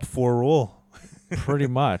 like top 4 role. Pretty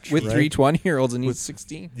much. With 3 20-year-olds and he's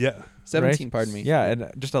 16. Yeah. 17, right? Pardon me. Yeah,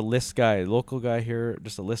 and just a list guy, local guy here,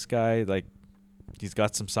 just a list guy. Like, he's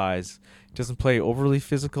got some size. He doesn't play overly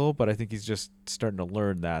physical, but I think he's just starting to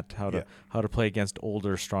learn that, how to play against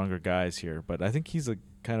older, stronger guys here. But I think he's a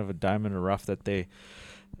kind of a diamond in the rough that they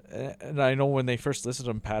And I know when they first listed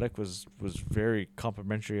him, Paddock was very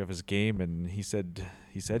complimentary of his game, and he said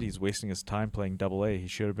he's wasting his time playing Double-A. He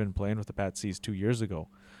should have been playing with the Pat C's 2 years ago.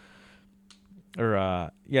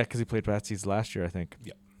 Or because he played Pat C's last year, I think.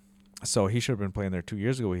 Yep. So he should have been playing there 2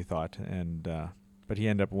 years ago, he thought, and but he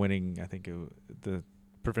ended up winning, I think, the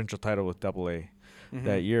provincial title with Double-A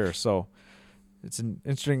that year. So it's an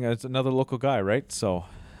interesting. It's another local guy, right? So.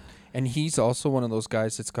 And he's also one of those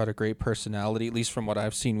guys that's got a great personality, at least from what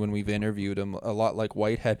I've seen when we've interviewed him, a lot like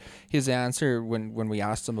Whitehead. His answer when we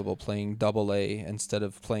asked him about playing Double-A instead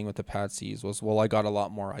of playing with the Patsies was, well, I got a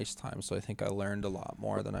lot more ice time, so I think I learned a lot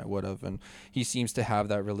more than I would have. And he seems to have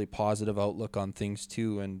that really positive outlook on things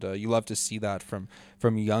too. And you love to see that from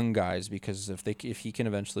young guys, because if he can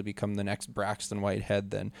eventually become the next Braxton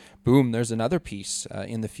Whitehead, then boom, there's another piece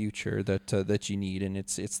in the future that you need. And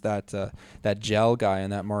it's that gel guy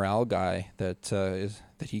and that morale guy that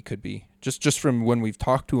he could be. Just from when we've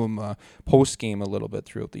talked to him post game a little bit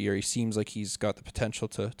throughout the year, he seems like he's got the potential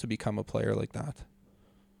to become a player like that.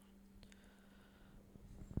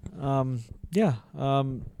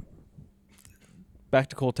 Back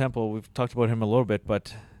to Cole Temple. We've talked about him a little bit,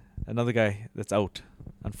 but another guy that's out,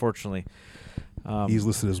 unfortunately. He's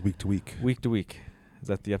listed as week to week. Week to week. Is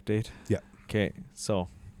that the update? Yeah. Okay, so.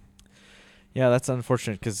 Yeah, that's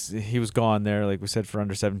unfortunate because he was gone there, like we said, for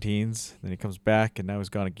under 17s. Then he comes back, and now he's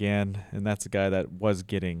gone again. And that's a guy that was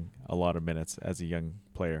getting a lot of minutes as a young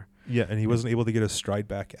player. Yeah, and he wasn't able to get his stride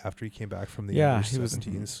back after he came back from the under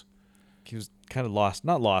 17s. He was kind of lost.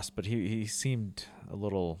 Not lost, but he seemed a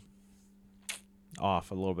little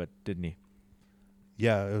off a little bit, didn't he?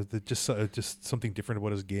 Yeah, it was just something different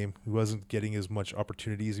about his game. He wasn't getting as much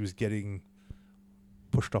opportunities. He was getting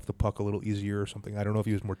pushed off the puck a little easier or something. I don't know if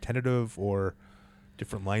he was more tentative or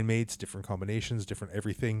different line mates, different combinations, different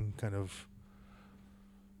everything kind of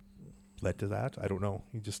led to that. I don't know.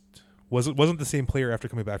 He just wasn't the same player after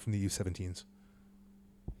coming back from the U17s.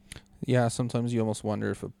 Yeah, sometimes you almost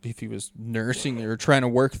wonder if he was nursing or trying to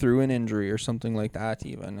work through an injury or something like that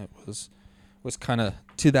even. It was kind of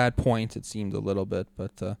to that point, it seemed a little bit.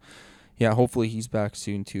 But, hopefully he's back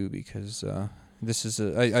soon too, because this is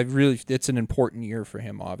it's an important year for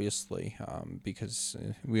him, obviously, because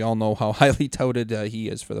we all know how highly touted he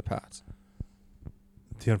is for the Pats.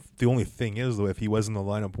 The only thing is, though, if he was in the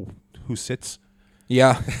lineup, who sits?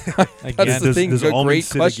 Yeah, that's the thing. Does Good, great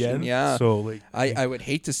sit question. Again? Yeah, so I would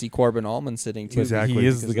hate to see Corbin Allman sitting too. Exactly. He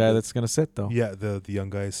is the guy that's going to sit, though. Yeah, the young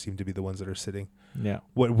guys seem to be the ones that are sitting. Yeah.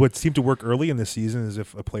 What seemed to work early in the season is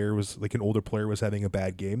if a player was like an older player was having a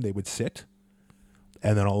bad game, they would sit.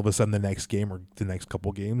 And then all of a sudden, the next game or the next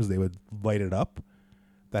couple games, they would light it up.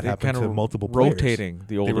 That happened to multiple players. Rotating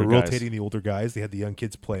the older guys. They were rotating the older guys. They had the young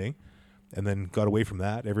kids playing, and then got away from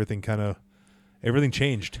that. Everything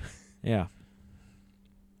changed. Yeah.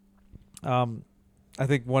 I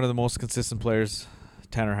think one of the most consistent players,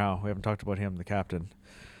 Tanner Howe. We haven't talked about him, the captain.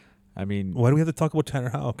 I mean, why do we have to talk about Tanner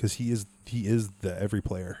Howe? Because he is the every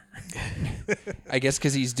player. I guess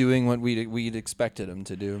because he's doing what we'd expected him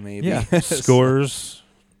to do. Maybe scores,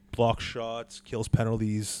 blocks shots, kills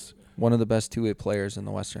penalties. One of the best two-way players in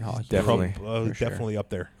the Western Hockey. Definitely up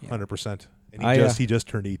there, 100%. And he just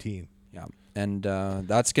turned 18. Yeah, and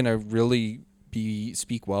that's gonna really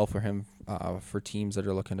speak well for him for teams that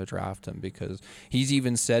are looking to draft him, because he's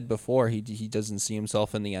even said before he doesn't see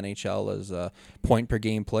himself in the NHL as a point per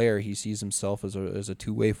game player. He sees himself as a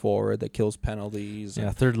two-way forward that kills penalties.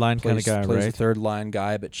 Yeah, third line kind of guy, plays right? A third line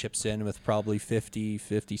guy, but chips in with probably 50,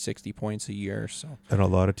 60 points a year. So, and a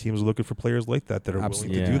lot of teams are looking for players like that are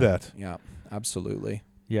willing to do that. Yeah, absolutely.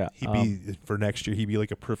 Yeah, for next year, he'd be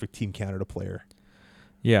like a perfect Team Canada player.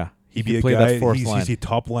 Yeah. He'd be a guy. He's a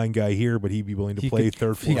top line guy here, but he'd be willing to play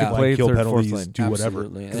third, fourth line, kill penalties, do whatever.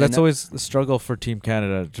 Because that's always the struggle for Team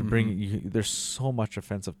Canada to bring. There's so much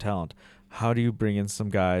offensive talent. How do you bring in some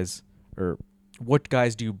guys, or what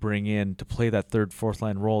guys do you bring in to play that third, fourth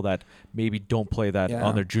line role that maybe don't play that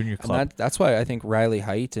on their junior club? And that's why I think Riley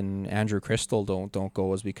Height and Andrew Crystal don't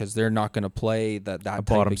go, is because they're not going to play that type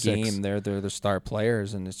of game. They're the star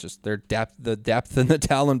players, and it's just their depth. The depth in the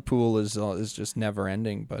talent pool is just never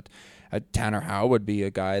ending. But Tanner Howe would be a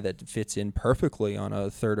guy that fits in perfectly on a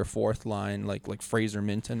third or fourth line, like Fraser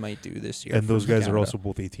Minton might do this year. And those guys are also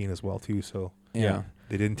both 18 as well too. So yeah.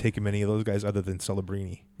 They didn't take many of those guys other than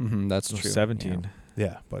Celebrini. That's true. 17.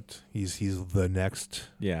 Yeah, but he's the next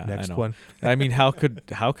one. I mean, how could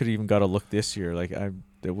he even got a look this year? Like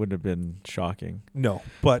it wouldn't have been shocking. No,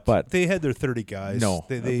 but they had their 30 guys. No,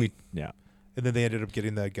 and then they ended up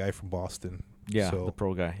getting that guy from Boston. Yeah, the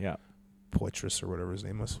pro guy. Yeah, Poitras or whatever his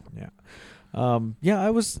name was. Yeah, I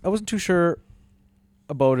wasn't too sure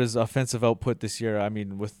about his offensive output this year. I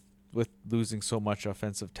mean, with losing so much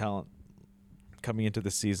offensive talent coming into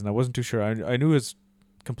the season, I wasn't too sure. I knew his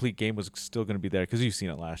complete game was still going to be there because you've seen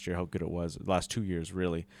it last year, how good it was. The last 2 years,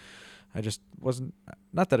 really. I just wasn't,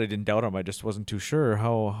 not that I didn't doubt him, I just wasn't too sure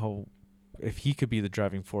how if he could be the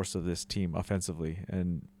driving force of this team offensively.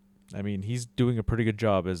 And I mean, he's doing a pretty good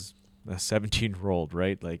job as a 17-year-old,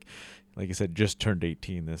 right? Like I said, just turned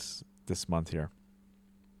 18 this month here.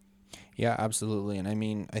 Yeah, absolutely. And I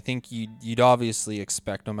mean, I think you'd obviously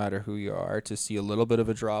expect, no matter who you are, to see a little bit of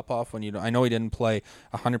a drop off when I know he didn't play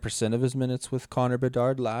 100% of his minutes with Connor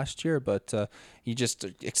Bedard last year, but you just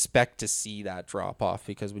expect to see that drop off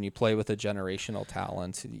because when you play with a generational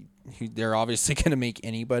talent, they're obviously going to make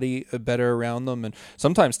anybody better around them. And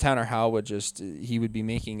sometimes Tanner Howe would be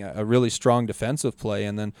making a really strong defensive play,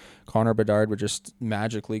 and then Connor Bedard would just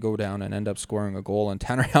magically go down and end up scoring a goal, and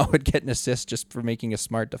Tanner Howe would get an assist just for making a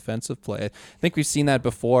smart defensive play. I think we've seen that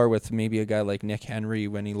before with maybe a guy like Nick Henry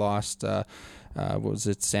when he lost was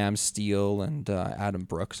it Sam Steele and Adam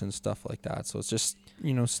Brooks and stuff like that. So it's just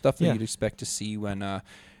stuff that you'd expect to see when a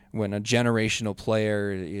generational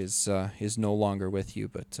player is no longer with you.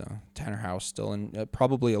 But Tanner House still in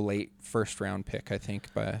probably a late first round pick, I think,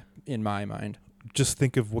 in my mind. Just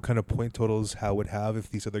think of what kind of point totals Howe would have if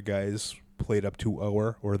these other guys played up to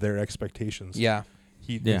our or their expectations. Yeah.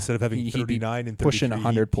 Instead of having 39 and 33, pushing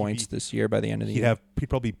 100 points this year by the end of the year. He'd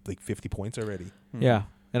probably like 50 points already. Yeah.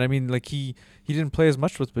 And I mean, like he didn't play as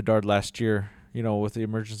much with Bedard last year, with the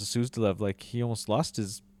emergence of Suzdalev. Like he almost lost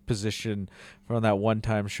his position from that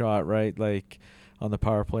one-time shot, right? Like on the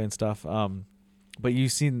power play and stuff. But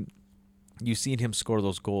you've seen him score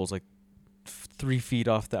those goals like 3 feet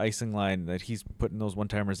off the icing line that he's putting those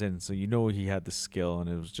one-timers in. So he had the skill, and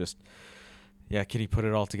it was just, can he put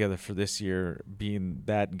it all together for this year, being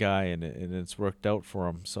that guy, and it's worked out for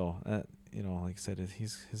him. So like I said,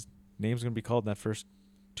 his name's going to be called in that first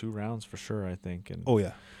 2 rounds for sure, I think. And oh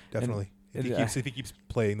yeah, definitely. If he keeps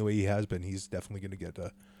playing the way he has been, he's definitely going to get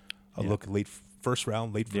a look late first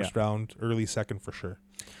round, early second for sure.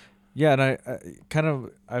 Yeah, and I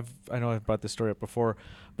know I've brought this story up before,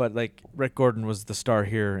 but like Rhett Gordon was the star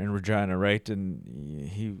here in Regina, right? And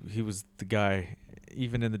he was the guy,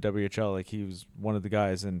 even in the WHL, like he was one of the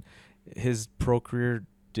guys, and his pro career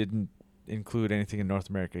didn't include anything in North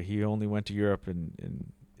America. He only went to Europe,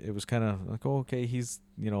 and it was kind of like, oh, okay, he's,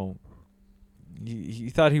 he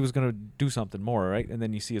thought he was going to do something more, right? And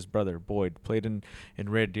then you see his brother, Boyd, played in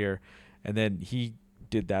Red Deer, and then he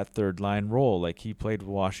did that third line role. Like he played with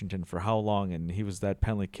Washington for how long, and he was that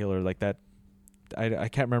penalty killer like that. I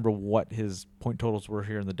can't remember what his point totals were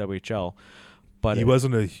here in the WHL, but he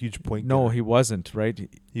wasn't a huge point No, getter. He wasn't, right?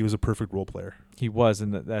 He was a perfect role player. He was,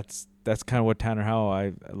 and that's kind of what Tanner Howe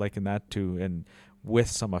I liken that to, and with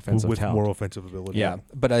some offensive talent. With more offensive ability. Yeah,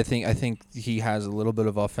 but I think he has a little bit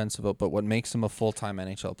of offensive, but what makes him a full-time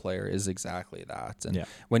NHL player is exactly that. And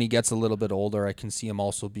when he gets a little bit older, I can see him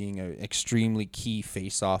also being an extremely key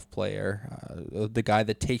face-off player, the guy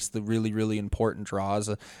that takes the really, really important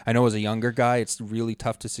draws. I know as a younger guy, it's really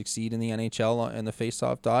tough to succeed in the NHL in the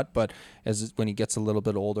face-off dot, but when he gets a little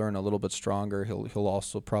bit older and a little bit stronger, he'll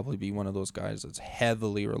also probably be one of those guys that's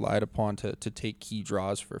heavily relied upon to take key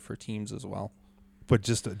draws for teams as well. But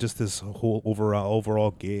just this whole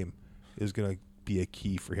overall game is going to be a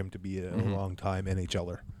key for him to be a long time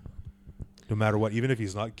NHLer. No matter what, even if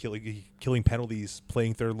he's not killing penalties,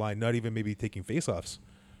 playing third line, not even maybe taking faceoffs,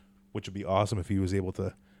 which would be awesome if he was able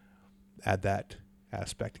to add that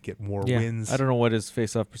aspect to get more wins. I don't know what his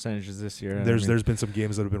faceoff percentage is this year. There's been some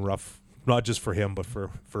games that have been rough, not just for him, but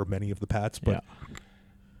for many of the Pats. But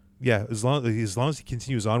as long as he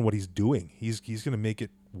continues on what he's doing, he's going to make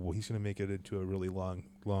it. He's going to make it into a really long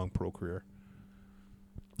pro career.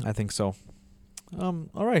 I think so. All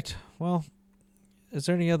right. Well, is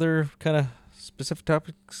there any other kind of specific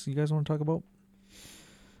topics you guys want to talk about?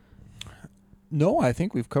 No, I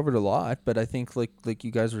think we've covered a lot, but I think like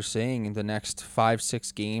you guys were saying, in the next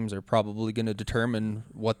 5-6 games are probably going to determine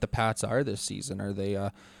what the Pats are this season. Are they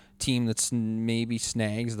a team that's maybe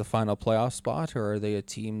snags the final playoff spot, or are they a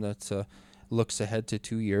team that looks ahead to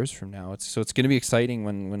 2 years from now? It's going to be exciting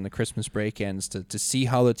when the Christmas break ends to see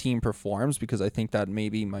how the team performs, because I think that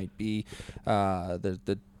maybe might be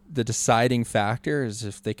the deciding factor, is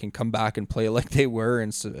if they can come back and play like they were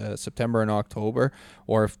in September and October,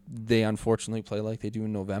 or if they unfortunately play like they do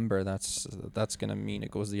in November. That's going to mean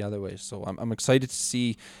it goes the other way. So I'm excited to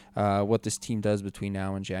see what this team does between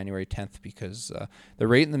now and January 10th, because they're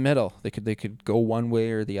right in the middle. They could go one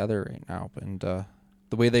way or the other right now, and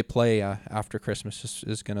the way they play after Christmas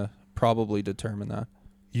is going to probably determine that.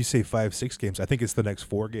 You say 5-6 games. I think it's the next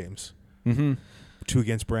 4 games. Mm-hmm. 2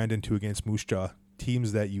 against Brandon, 2 against Moose Jaw.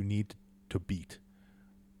 Teams that you need to beat.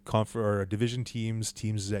 Or division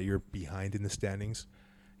teams that you're behind in the standings.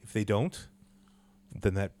 If they don't,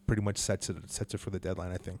 then that pretty much sets it for the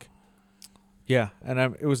deadline, I think. Yeah, and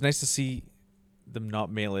it was nice to see them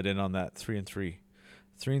not mail it in on that 3-3.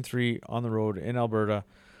 3-3 on the road in Alberta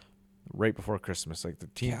right before Christmas. Like, the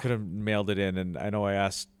team could have mailed it in, and I know I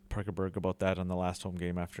asked Parkerberg about that on the last home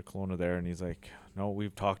game after Kelowna there, and he's like, no,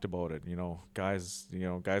 we've talked about it. Guys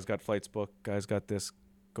got flights booked, guys got this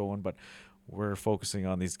going, but we're focusing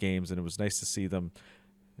on these games, and it was nice to see them,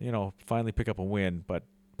 finally pick up a win, but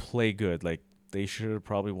play good. Like, they should have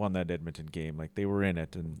probably won that Edmonton game. Like, they were in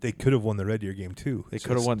it, and they could have won the Red Deer game too. They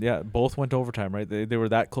could have won. Yeah, both went to overtime, right? They were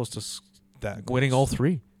that close to winning all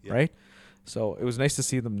three, right? So it was nice to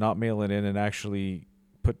see them not mail it in and actually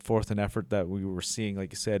put forth an effort that we were seeing,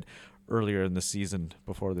 like you said, earlier in the season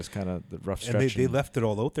before this kind of the rough stretch. And they left it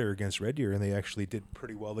all out there against Red Deer, and they actually did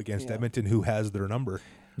pretty well against Edmonton, who has their number.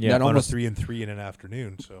 Yeah, on a 3-3 in an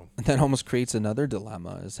afternoon. So that almost creates another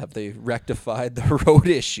dilemma: is have they rectified the road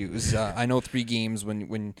issues? I know 3 games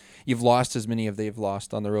when you've lost as many as they've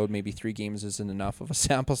lost on the road, maybe 3 games isn't enough of a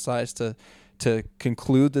sample size to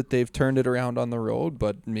conclude that they've turned it around on the road.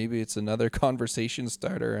 But maybe it's another conversation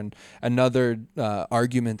starter, and another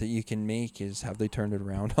argument that you can make is, have they turned it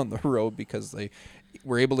around on the road because they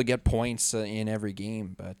were able to get points in every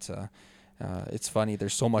game, but. It's funny.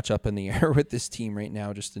 There's so much up in the air with this team right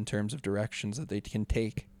now, just in terms of directions that they can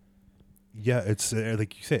take. Yeah, it's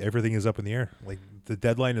like you say, everything is up in the air. Like, the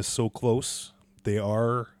deadline is so close. They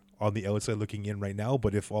are on the outside looking in right now,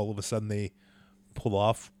 but if all of a sudden they pull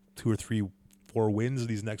off 2 or 3, 4 wins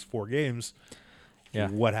these next 4 games,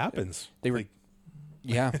 what happens?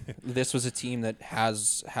 Yeah, this was a team that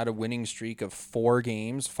has had a winning streak of 4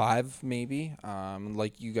 games, 5 maybe.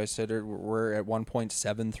 Like you guys said, we're at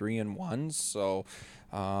 1.73-1. So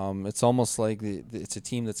it's almost like it's a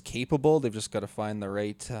team that's capable. They've just got to find the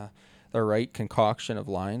right concoction of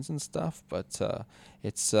lines and stuff. But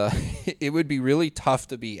it would be really tough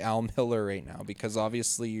to be Al Miller right now, because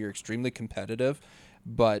obviously you're extremely competitive.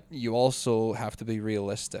 But you also have to be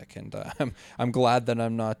realistic, and I'm glad that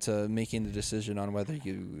I'm not making the decision on whether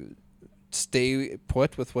you stay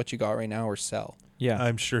put with what you got right now or sell. Yeah,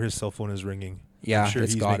 I'm sure his cell phone is ringing. Yeah, I'm sure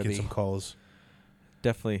it's he's gotta making be. some calls.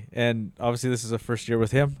 Definitely, and obviously this is a first year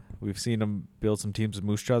with him. We've seen him build some teams with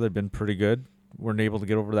Moose Jaw. They've been pretty good. Weren't able to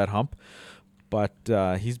get over that hump, but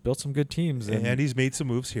he's built some good teams, and he's made some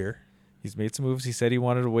moves here. He's made some moves. He said he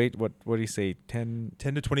wanted to wait. What did he say? 10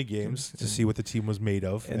 to 20 games to see what the team was made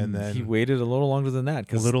of, and then he waited a little longer than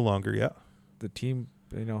that. A little longer, yeah. The team,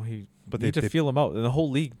 he but need to feel him out, and the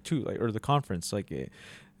whole league too, or the conference. Like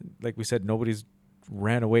we said, nobody's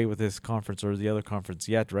ran away with this conference or the other conference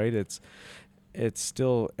yet, right? It's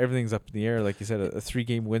still, everything's up in the air. Like you said, a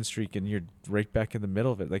 3-game win streak, and you're right back in the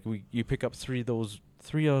middle of it. Like you pick up 3 of those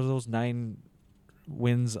 9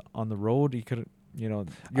 wins on the road. You could. You're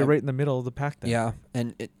right in the middle of the pack then. Yeah,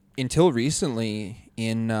 and until recently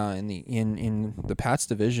in the Pats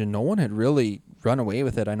division, no one had really run away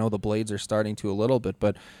with it. I know the Blades are starting to a little bit,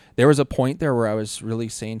 but there was a point there where I was really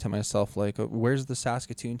saying to myself, like, where's the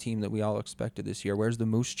Saskatoon team that we all expected this year? Where's the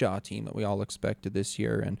Moose Jaw team that we all expected this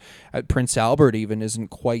year? And Prince Albert even isn't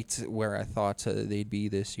quite where I thought they'd be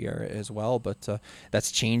this year as well, but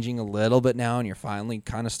that's changing a little bit now, and you're finally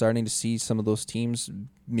kind of starting to see some of those teams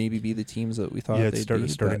maybe be the teams that we thought they'd be.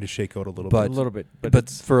 Starting to shake out a little bit. A little bit. But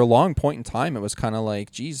for a long point in time, it was kind of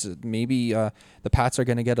like, geez, maybe the Pats are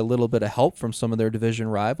going to get a little bit of help from some of their division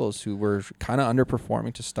rivals who were kind of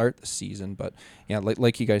underperforming to start the season. But yeah,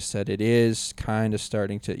 like you guys said, it is kind of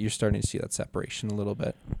you're starting to see that separation a little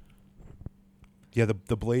bit. Yeah,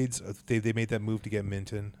 the Blades, they made that move to get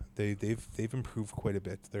Minton. They've improved quite a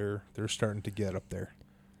bit. They're starting to get up there.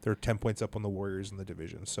 They're 10 points up on the Warriors in the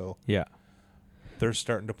division. So yeah, they're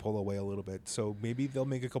starting to pull away a little bit. So maybe they'll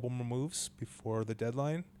make a couple more moves before the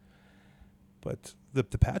deadline. But the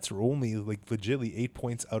Pats are only like legitimately 8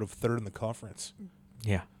 points out of third in the conference.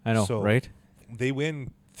 Yeah, I know, so right? They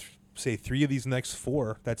win, say, 3 of these next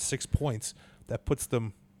 4. That's 6 points. That puts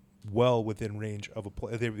them well within range of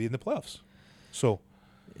they'd be in the playoffs. So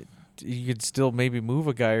you could still maybe move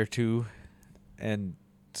a guy or two, and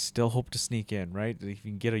still hope to sneak in, right? If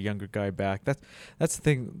you can get a younger guy back, that's the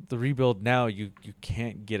thing. The rebuild now, you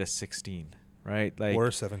can't get a 16, right? Like, or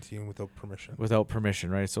a 17 without permission. Without permission,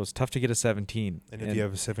 right? So it's tough to get a 17. And if you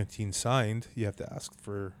have a 17 signed, you have to ask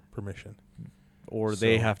for permission. Or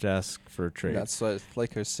they have to ask for a trade. That's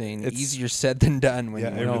like I was saying, it's easier said than done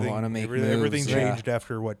when you don't want to make moves. Everything changed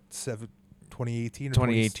after 2018 or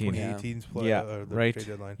 2018. 2018's right. trade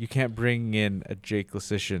deadline. You can't bring in a Jake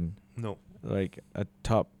Lecition. No. like a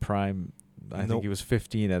top prime. I think Nope. he was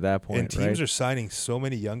 15 at that point. And teams right? are signing so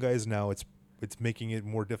many young guys now. It's making it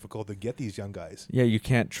more difficult to get these young guys. Yeah, you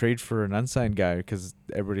can't trade for an unsigned guy because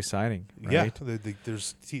everybody's signing. Right? Yeah,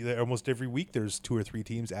 there's almost every week there's 2 or 3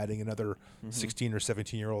 teams adding another 16 or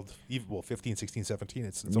 17-year-old, 15, 16, 17.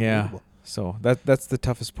 It's unbelievable. So that's the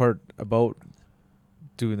toughest part about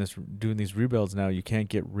doing these rebuilds now. You can't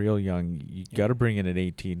get real young. You got to bring in an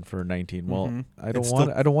 18 for a 19. Well, I don't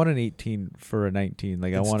want an 18 for a 19.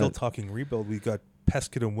 Like I want. Still talking rebuild. We got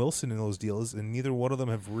Pescott and Wilson in those deals, and neither one of them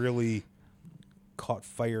have really caught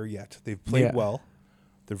fire yet. They've played well.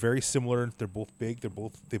 They're very similar. They're both big.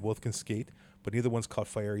 They both can skate, but neither one's caught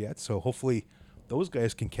fire yet. So hopefully, those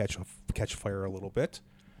guys can catch fire a little bit.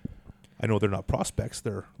 I know they're not prospects;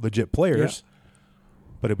 they're legit players.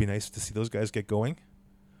 But it'd be nice to see those guys get going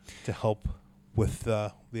to help with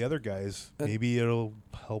the other guys. Maybe it'll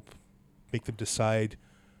help make them decide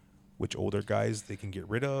which older guys they can get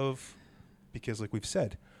rid of, because, like we've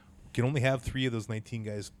said, we can only have 3 of those 19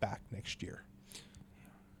 guys back next year.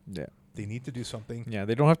 Yeah. They need to do something. Yeah,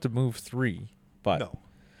 they don't have to move 3, but no,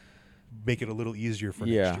 make it a little easier for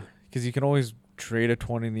next yeah, year. because you can always trade a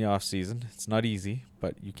 20 in the off season. It's not easy,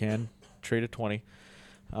 but you can trade a 20.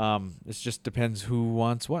 It just depends who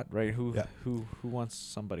wants what, right? Who wants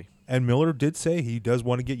somebody. And Miller did say he does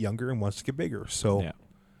want to get younger and wants to get bigger. So Yeah.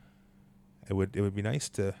 it would be nice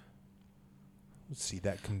to see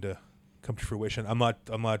that come to fruition. I'm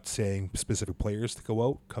not saying specific players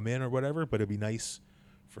to come in or whatever, but it'd be nice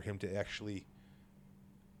for him to actually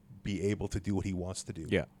be able to do what he wants to do.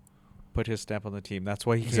 Yeah. Put his stamp on the team. That's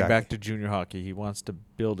why he came Exactly. back to junior hockey. He wants to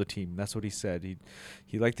build a team. That's what he said.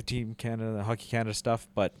 He liked the Team Canada, the Hockey Canada stuff,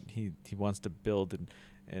 but he wants to build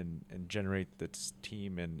and generate this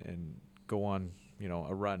team and go on,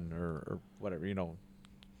 a run or whatever,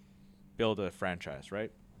 build a franchise,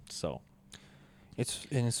 right? So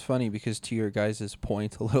It's funny because, to your guys'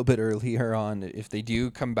 point a little bit earlier on, if they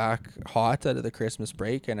do come back hot out of the Christmas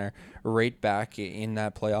break and are right back in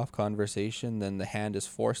that playoff conversation, then the hand is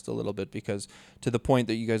forced a little bit, because to the point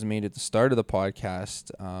that you guys made at the start of the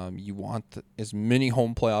podcast, you want as many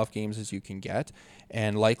home playoff games as you can get.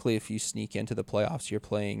 And likely if you sneak into the playoffs, you're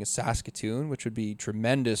playing Saskatoon, which would be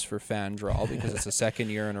tremendous for fan draw because it's the second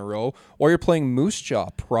year in a row. Or you're playing Moose Jaw,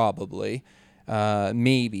 probably.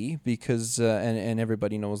 Maybe, because and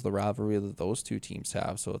everybody knows the rivalry that those two teams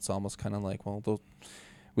have, so it's almost kind of like, well,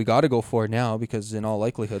 we got to go for it now, because in all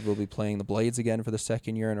likelihood we'll be playing the Blades again for the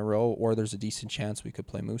second year in a row, or there's a decent chance we could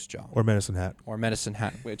play Moose Jaw Or Medicine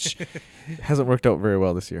Hat. which hasn't worked out very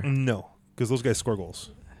well this year. No, because those guys score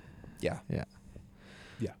goals. yeah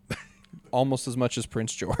almost as much as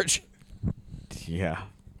Prince George. Yeah.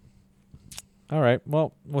 All right.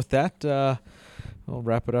 Well, with that, we'll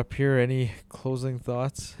wrap it up here. Any closing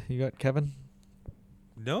thoughts you got, Kevin?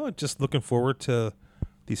 No, just looking forward to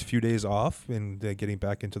these few days off and getting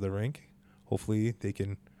back into the rink. Hopefully they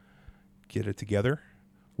can get it together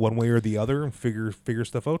one way or the other and figure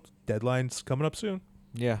stuff out. Deadline's coming up soon.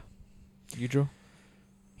 Yeah. You, Drew?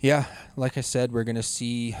 Yeah, like I said, we're going to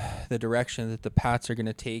see the direction that the Pats are going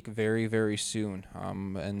to take very, very soon.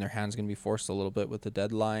 And their hands going to be forced a little bit with the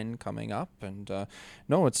deadline coming up. And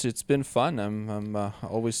no, it's been fun. I'm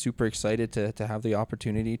always super excited to have the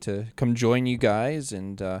opportunity to come join you guys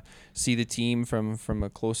and see the team from a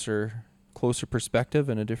closer perspective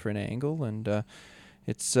and a different angle. And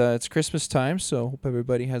it's Christmas time, so hope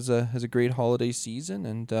everybody has a great holiday season,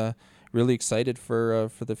 and really excited for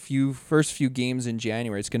the first few games in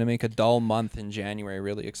January. It's going to make a dull month in January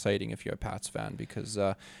really exciting if you're a Pats fan, because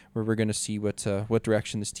we're going to see what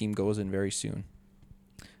direction this team goes in very soon.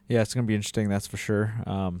 Yeah, it's going to be interesting, that's for sure.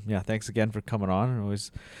 Thanks again for coming on. I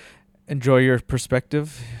always enjoy your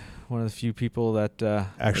perspective. One of the few people that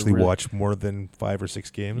Actually watch more than 5 or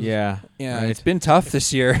 6 games. Yeah, Yeah, right. It's been tough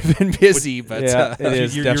this year. I've been busy, but yeah, it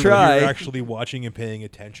is. You're definitely. you're actually watching and paying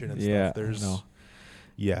attention and Yeah, stuff.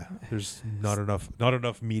 There's not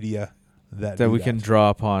enough media that we can draw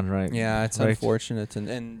upon, right? yeah, it's Right. unfortunate,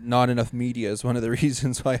 and not enough media is one of the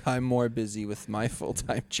reasons why I'm more busy with my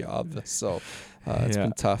full-time job. So it's Yeah.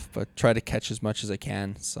 been tough, but try to catch as much as I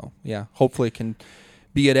can. So yeah, hopefully can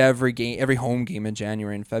be at every home game in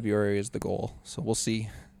January and February is the goal. So we'll see.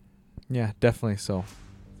 Yeah, definitely. So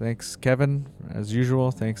thanks, Kevin, as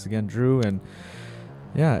usual. Thanks again, Drew. And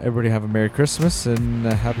yeah, everybody have a Merry Christmas and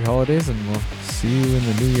happy holidays, and we'll see you in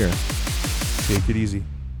the new year. Take it easy.